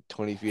probably like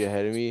 20 feet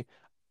ahead of me.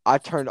 I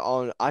turned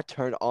on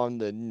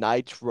the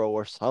nitro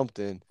or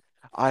something.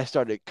 I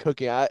started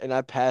cooking, and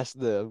I passed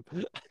them.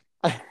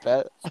 I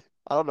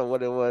don't know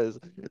what it was.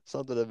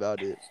 Something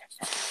about it.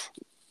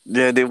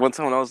 Yeah, dude. One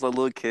time when I was a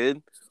little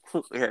kid.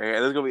 Yeah,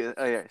 there's gonna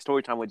be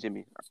story time with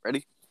Jimmy.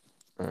 Ready?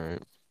 All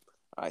right.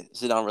 All right,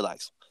 sit down,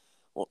 relax.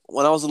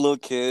 When I was a little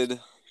kid,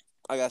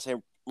 I gotta say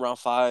around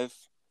 5,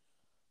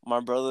 my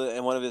brother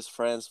and one of his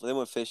friends they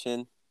went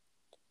fishing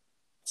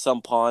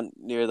some pond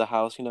near the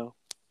house,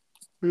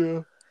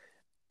 Yeah.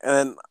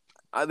 and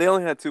they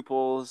only had 2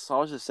 poles, so I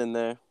was just sitting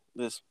there,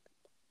 just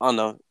I don't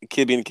know, a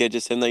kid being a kid,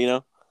 just sitting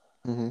there.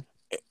 Mm-hmm.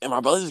 And my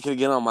brother just kept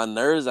getting on my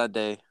nerves that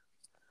day.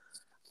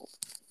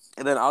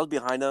 And then I was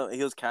behind him, and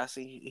he was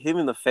casting. He hit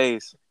me in the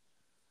face.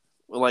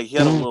 Like he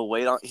had a little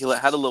weight on. He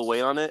had a little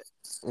weight on it.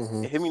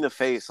 Mm-hmm. It hit me in the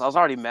face. So I was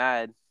already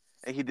mad,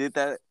 and he did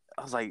that.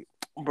 I was like,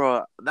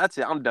 "Bro, that's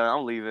it. I'm done.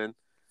 I'm leaving."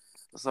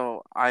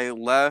 So I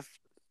left,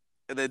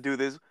 and then do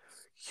this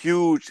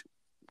huge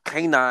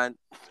canine,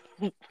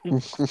 dude.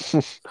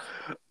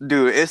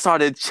 It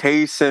started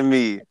chasing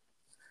me.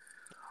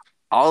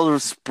 I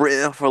was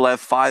sprinting for like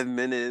 5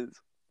 minutes.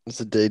 It's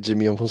the day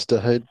Jimmy almost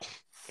died.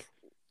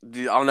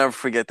 Dude, I'll never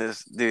forget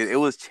this, dude. It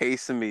was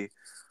chasing me.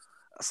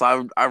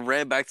 So I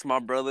ran back to my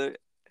brother.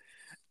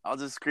 I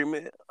was just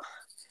screaming,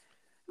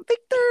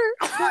 Victor,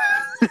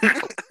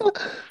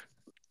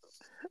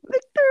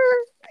 Victor,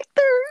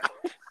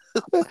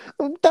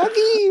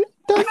 Doggy,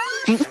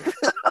 doggy.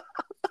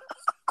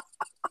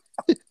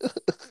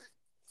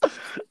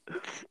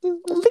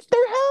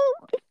 Victor,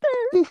 help,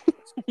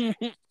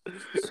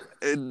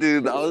 and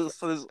dude, I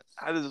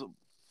had this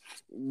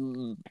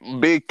big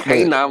Wait,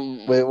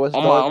 canine wait, what's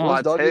on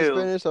my dog in tail.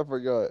 Spanish? I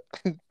forgot.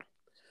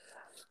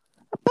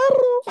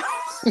 Perro.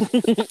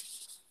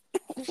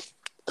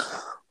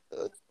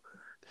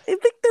 Hey,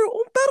 Victor,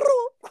 un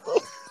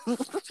perro.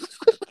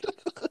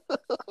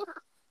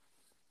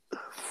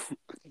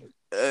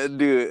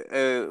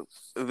 Dude,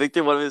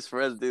 Victor, one of his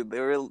friends, dude, they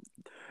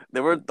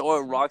were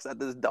throwing rocks at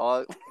this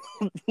dog,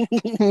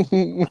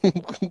 and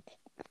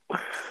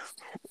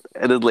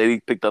this lady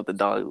picked up the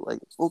dog, like,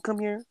 "Oh, come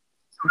here."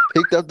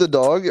 Picked up the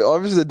dog.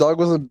 Obviously, the dog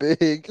wasn't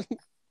big.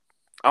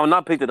 I would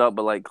not picked it up,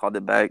 but like called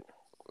it back.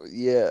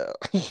 Yeah,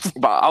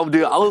 But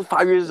dude, I was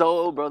 5 years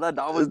old, bro. That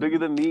dog was bigger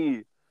than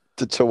me,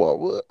 the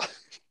Chihuahua.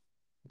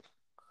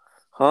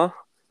 huh?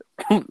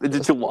 It's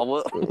a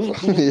Chihuahua.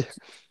 Yeah.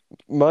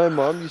 My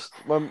mom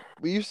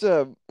we used to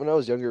have when I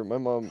was younger. My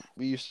mom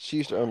she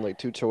used to own like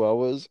two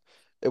Chihuahuas,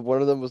 and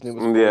one of them was name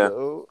was Yeah.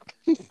 Gordo.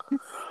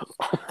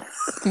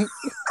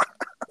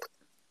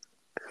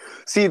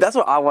 See, that's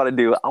what I want to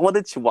do. I want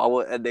a Chihuahua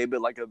and name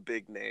it like a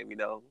big name.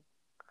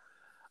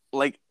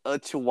 Like a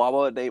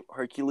Chihuahua named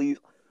Hercules.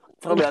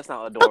 Tell me that's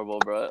not adorable,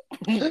 bro.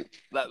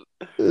 That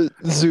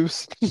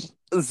Zeus.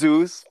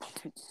 Zeus.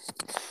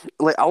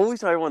 Like I always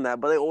tell everyone that,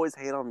 but they always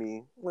hate on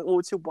me. Like, oh,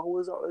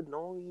 Chihuahuas are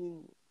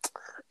annoying.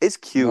 It's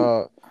cute.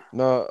 Nah,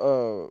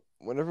 nah.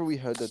 Whenever we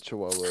had that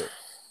Chihuahua,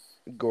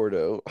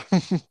 Gordo,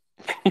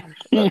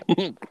 uh,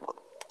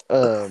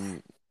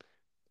 um,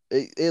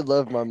 it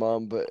loved my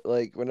mom, but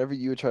like whenever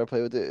you would try to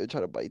play with it, it would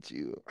try to bite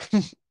you.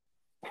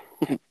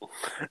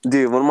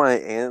 Dude, one of my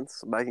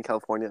aunts back in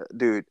California,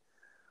 dude,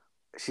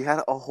 she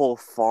had a whole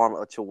farm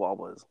of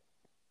Chihuahuas.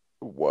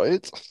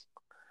 What?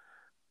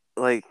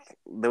 Like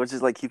they would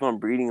just like keep on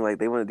breeding. Like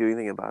they wouldn't do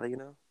anything about it.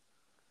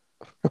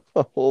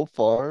 A whole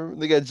farm?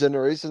 They got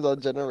generations on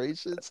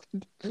generations.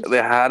 They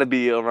had to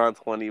be around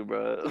 20,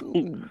 bro.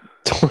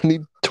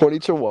 20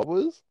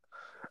 Chihuahuas?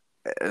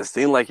 It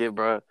seemed like it,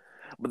 bro.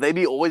 But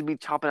they always be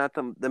chopping at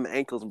them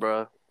ankles,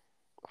 bro.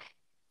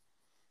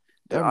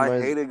 Dude, That I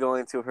reminds hated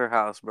going to her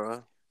house,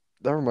 bro.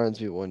 that reminds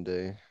me of one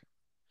day.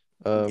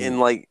 And Um,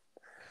 like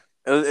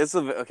it's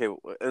okay.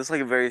 It's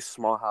like a very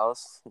small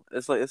house.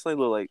 It's like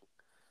little like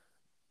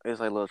it's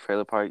like a little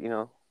trailer park.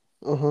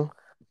 uh-huh.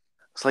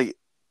 It's like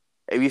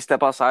if you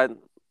step outside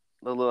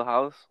the little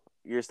house,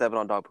 you're stepping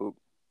on dog poop.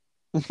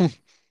 You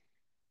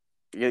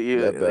That you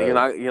you're bad.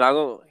 not you're not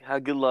gonna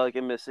have good luck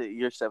and miss it.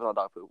 You're stepping on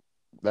dog poop.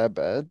 That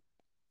bad?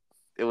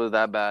 It was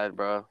that bad,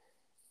 bro.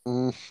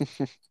 Mm.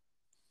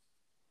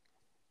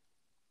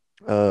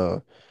 Uh,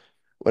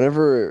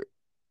 whenever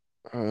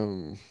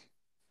um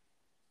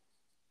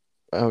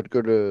I would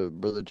go to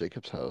Brother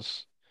Jacob's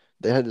house,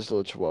 they had this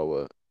little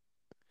Chihuahua,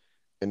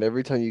 and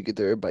every time you get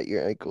there, it bite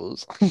your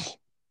ankles.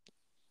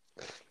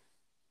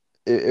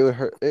 It would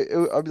hurt.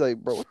 I'd be like,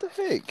 bro, what the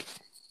heck?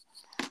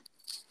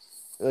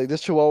 Like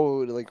this Chihuahua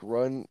would like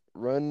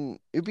run.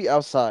 It'd be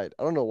outside.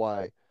 I don't know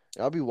why.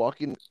 And I'll be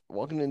walking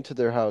into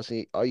their house,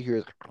 and all you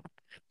hear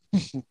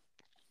is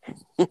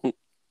I'm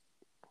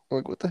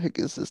like, what the heck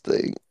is this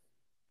thing?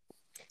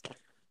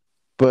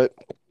 But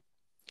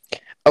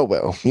oh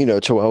well,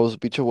 Chihuahuas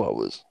be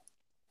Chihuahuas.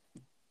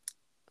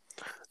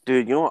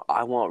 Dude, you know what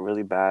I want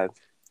really bad?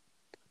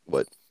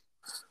 What?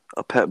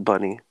 A pet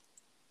bunny.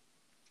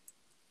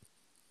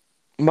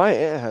 My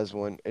aunt has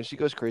one, and she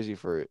goes crazy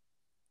for it.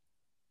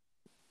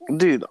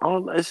 Dude, I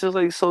don't, it's just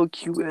like so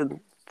cute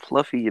and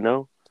fluffy, you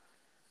know?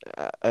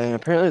 And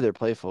apparently they're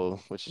playful,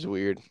 which is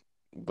weird.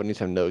 Bunnies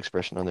have no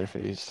expression on their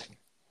face.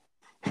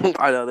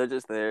 I know, they're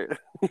just there.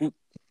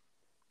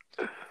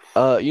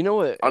 You know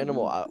what I,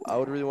 animal I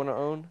would really want to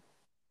own?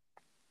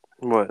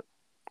 what?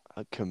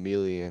 A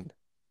chameleon.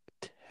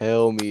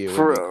 Tell me it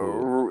wouldn't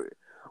be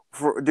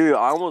cool. Dude,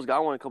 I almost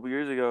got one a couple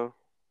years ago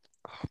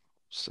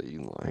So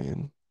you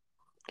lying.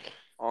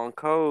 on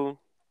code.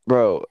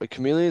 Bro,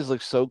 chameleons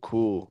look so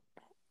cool.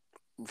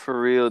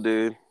 For real,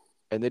 dude.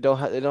 And they don't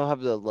have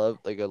the love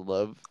like a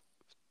love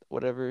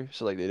whatever.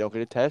 So like they don't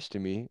get attached to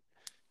me.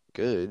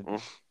 Good.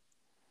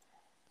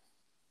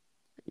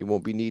 You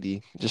won't be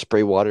needy. Just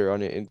spray water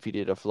on it and feed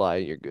it a fly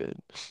and you're good.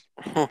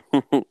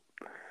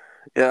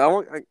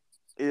 Yeah,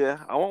 yeah,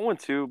 I want one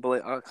too, but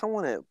like I kind of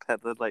want a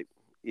pet that like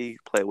you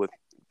play with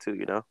too,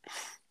 you know?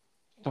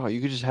 Oh, you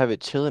could just have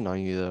it chilling on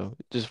you though.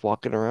 Just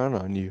walking around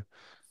on you.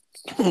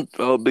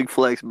 Oh, big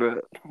flex, bro.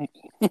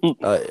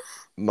 Uh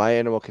my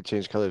animal could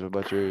change colors. What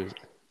about yours?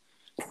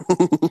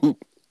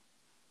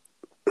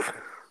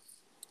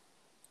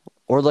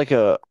 Or like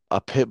a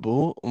pit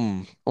bull?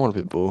 I want a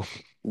pit bull.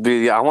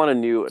 Dude, yeah, I want a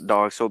new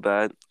dog so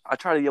bad. I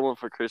tried to get one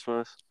for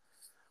Christmas.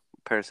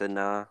 Parents said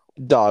nah.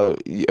 Dog,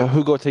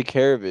 who gonna take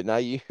care of it?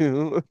 Not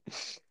you.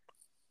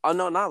 Oh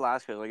no, not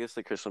last Christmas. I guess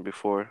the Christmas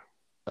before.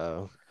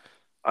 Oh.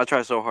 I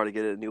tried so hard to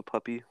get a new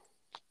puppy.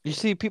 You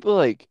see, people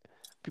like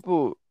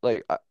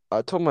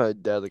I told my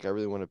dad like I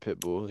really want a pit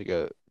bull,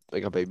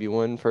 like a baby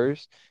one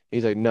first.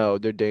 He's like, no,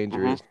 they're Hmm.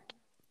 dangerous.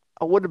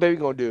 Oh, what the baby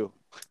gonna do?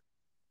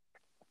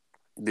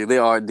 Dude, they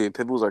are. Dude,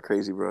 pit bulls are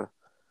crazy, bro.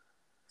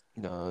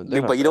 No, they're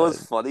Dude, but not you know what's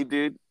bad. funny,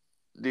 dude?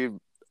 Dude,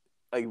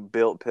 like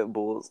built pit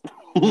bulls.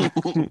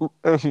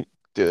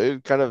 Dude,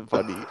 it's kind of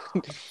funny.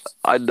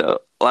 I know.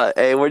 Like,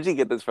 hey, where'd you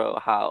get this from?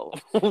 How?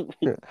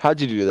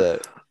 How'd you do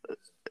that?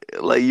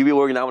 Like, you be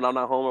working out when I'm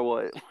not home or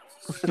what?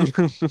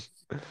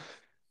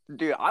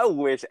 Dude, I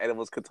wish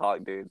animals could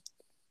talk, dude.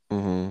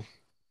 hmm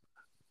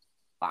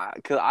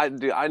Cause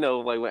I know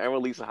like when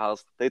everyone leaves the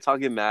house, they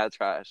talking mad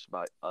trash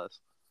about us.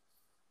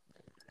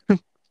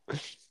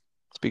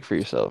 Speak for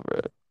yourself,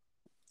 bro.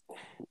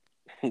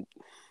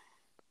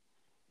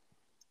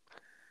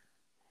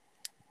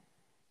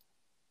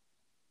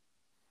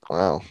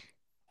 Wow.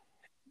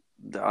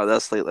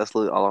 That's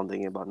literally all I'm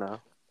thinking about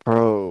now.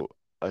 Bro,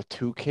 a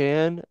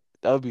toucan?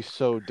 That would be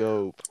so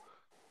dope.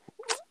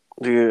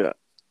 Dude,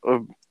 uh,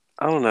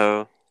 I don't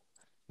know.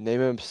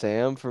 Name him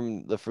Sam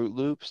from the Fruit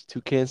Loops.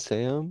 Toucan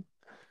Sam?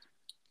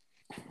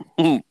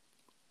 Dude,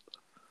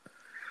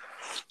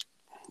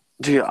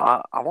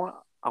 I want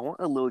a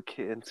little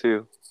kitten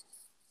too.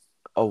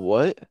 A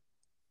what?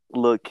 A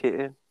little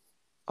kitten.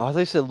 Oh, I thought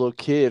you said little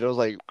kid. I was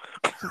like,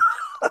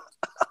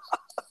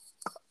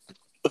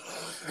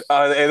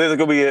 Hey, this is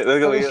gonna be it. This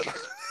is gonna be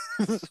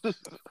it.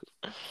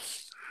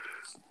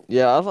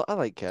 yeah, I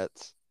like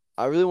cats.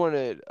 I really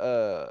wanted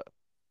a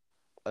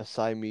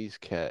Siamese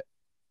cat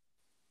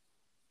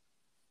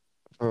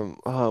from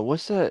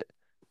what's that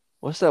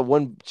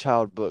one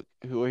child book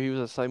where he was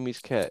a Siamese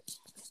cat.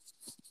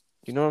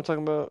 You know what I'm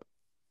talking about?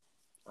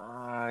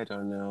 I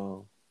don't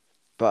know.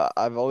 But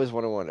I've always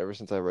wanted one ever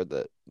since I read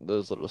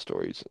those little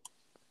stories.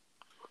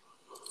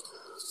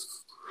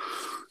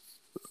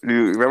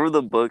 Dude, remember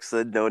the book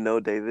said no, no,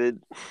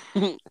 David?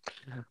 Dude,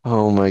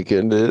 Oh my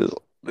goodness.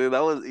 that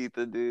was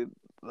Ethan, dude.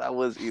 That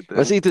was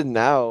Let's Ethan. eat it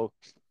now.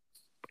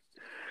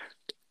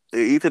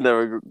 Ethan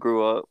never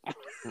grew up.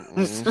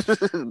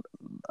 Mm-mm.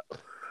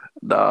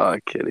 Nah,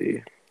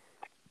 kitty.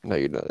 No,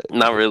 you're not.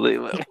 Not really.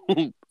 But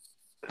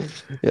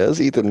Yeah, let's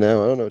eat them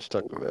now. I don't know what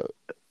you're talking about.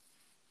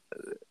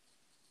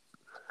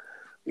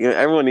 you know,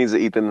 everyone needs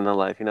an Ethan in their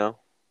life, you know?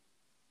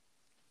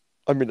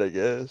 I mean, I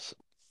guess.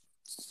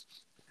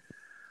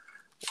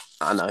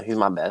 I know, he's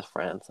my best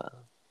friend, so.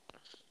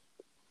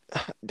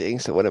 Dang,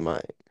 so what am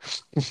I?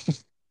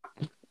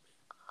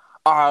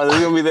 Alright, this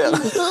is gonna be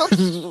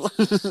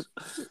that.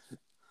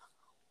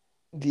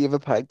 Do you have a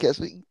podcast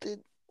with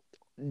Ethan?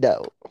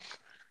 No.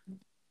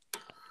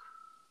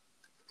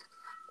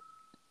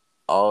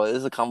 Oh,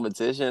 it's a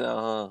competition?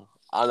 I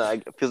don't know.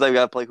 It feels like we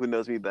gotta play who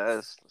knows me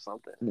best or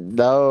something.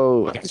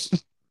 No.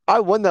 I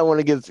won that one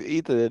against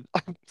Ethan.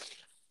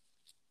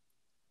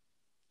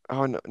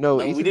 Oh no, no,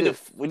 No, Ethan did.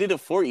 we did it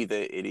for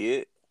Ethan,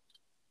 idiot.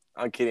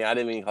 I'm kidding. I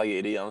didn't mean to call you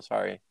idiot. I'm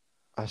sorry.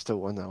 I still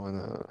won that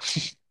one.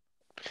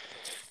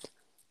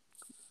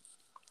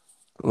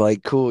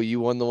 Like, cool, you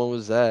won the one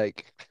with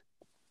Zach.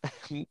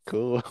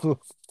 Cool.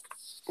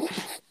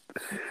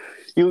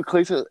 You,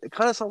 Clayton, it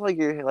kind of sounds like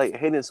you're like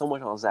hating so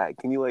much on Zach.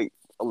 Can you like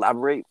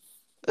elaborate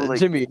or like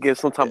Jimmy, give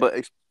some type of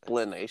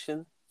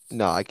explanation?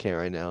 no, I can't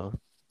right now.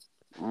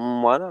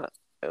 Why not?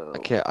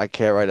 I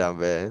can't right now,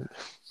 man.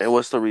 And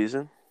what's the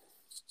reason?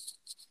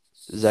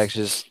 Zach's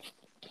just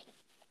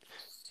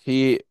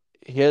he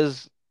he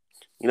has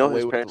You a know way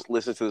his with parents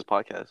listen to this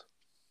podcast.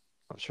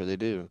 I'm sure they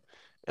do.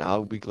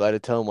 I'll be glad to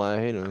tell him why I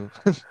hate him.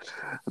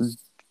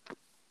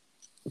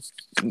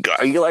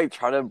 Are you like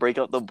trying to break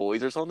up the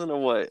boys or something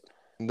or what?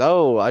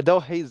 No, I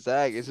don't hate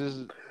Zach. It's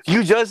just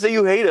You just say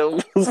you hate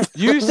him.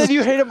 you said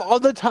you hate him all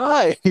the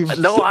time.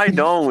 No, I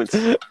don't.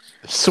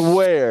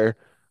 Swear.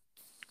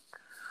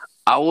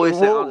 I always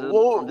say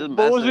I'm just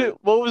messing.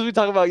 What was we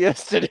talking about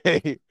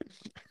yesterday?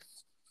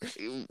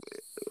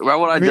 Remember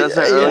what I just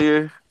said Yeah,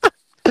 earlier?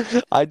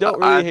 I don't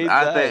really hate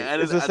At the Zach.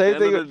 end It's of the at the same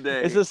end of thing. the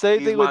It's day, the same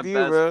he's thing my with you,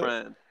 best bro.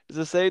 friend. It's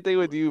the same thing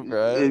with you, He's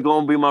bro.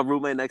 gonna be my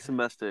roommate next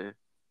semester.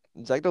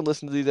 Zach don't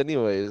listen to these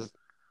anyways.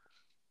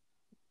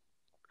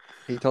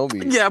 He told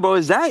me. Yeah, bro,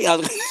 is that?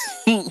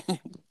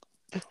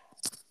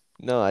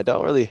 No, I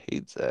don't really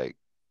hate Zach.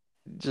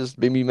 Just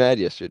made me mad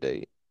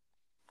yesterday.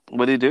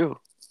 What do you do?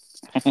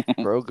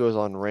 Bro goes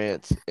on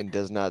rants and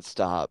does not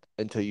stop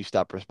until you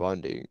stop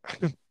responding.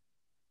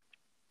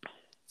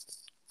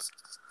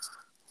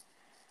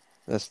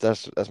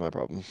 That's my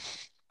problem.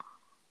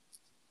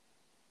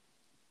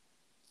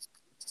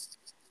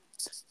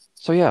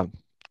 So yeah,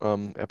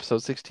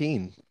 episode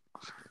 16.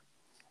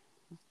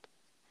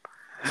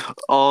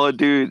 Oh,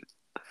 dude.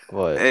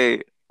 What?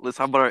 Hey, let's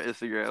talk about our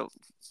Instagram.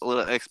 A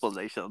little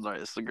explanation on our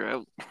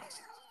Instagram.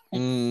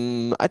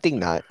 I think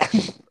not.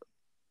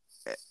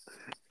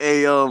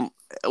 Hey,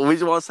 we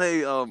just want to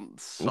say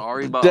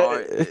sorry about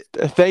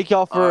Thank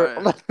y'all for.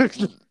 our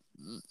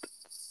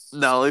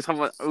no. Let's talk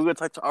about. We're gonna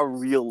talk to our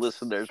real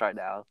listeners right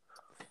now.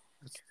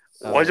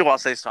 Why do Uh, you want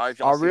to say sorry if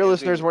y'all our see real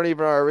listeners anything? weren't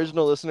even our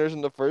original listeners in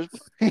the first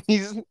place.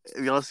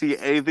 If y'all see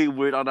anything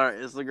weird on our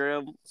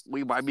Instagram,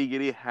 we might be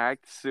getting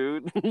hacked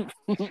soon.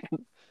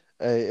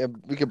 Hey, and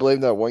we could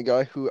blame that one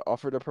guy who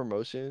offered a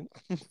promotion.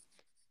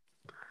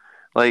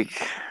 Like,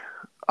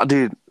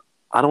 dude,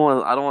 I don't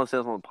want. I don't want to say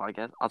this on the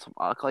podcast.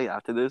 I'll call you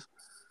after this,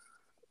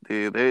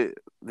 dude.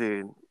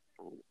 Dude,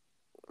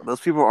 those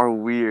people are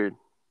weird.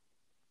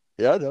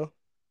 Yeah, I know.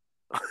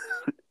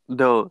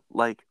 No,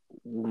 like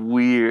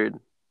weird.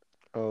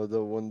 Oh,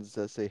 the ones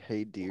that say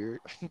 "Hey, dear."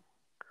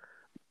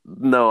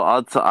 No,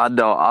 I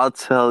know. I'll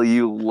tell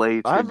you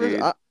later,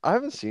 dude. I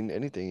haven't seen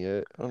anything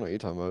yet. I don't know what you're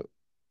talking about.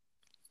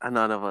 I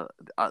know, no,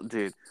 but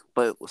dude.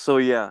 But so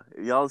yeah,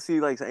 y'all see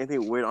like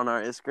anything weird on our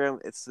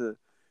Instagram? It's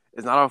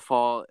not our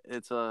fault.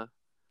 What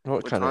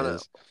We're kind of trying to.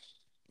 is?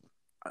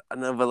 I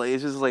know, but like,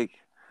 it's just like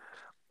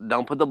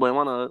don't put the blame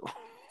on us.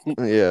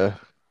 Yeah.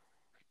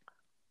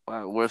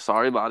 We're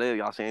sorry about it.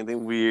 Y'all see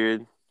anything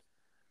weird?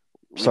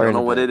 We Sorry don't in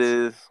know what it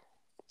advance. is.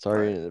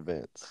 Sorry Right. in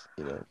advance.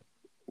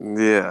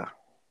 Yeah.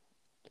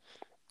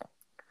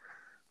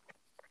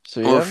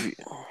 So Well, yeah, if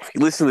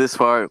you listen this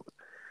far,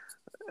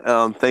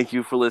 thank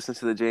you for listening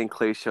to the Jay and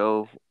Clay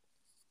Show ep-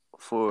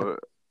 for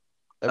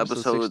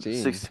episode episode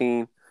 16.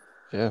 16.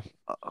 Yeah.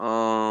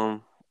 I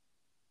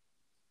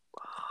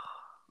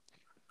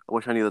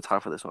wish I knew the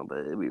time for this one, but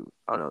I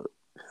don't know.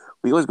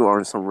 We always go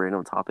on some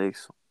random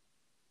topics.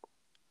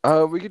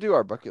 We could do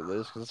our bucket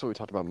list because that's what we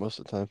talked about most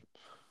of the time.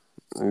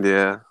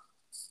 Yeah.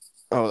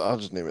 Oh, I'll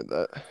just name it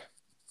that.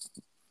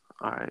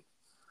 All right.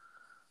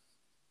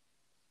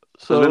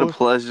 So it's been a So,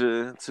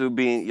 pleasure to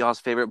be in y'all's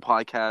favorite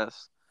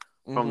podcast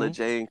from the mm-hmm.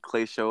 Jay and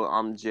Clay Show.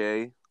 I'm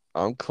Jay,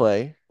 I'm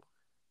Clay.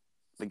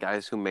 the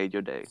guys who made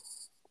your day.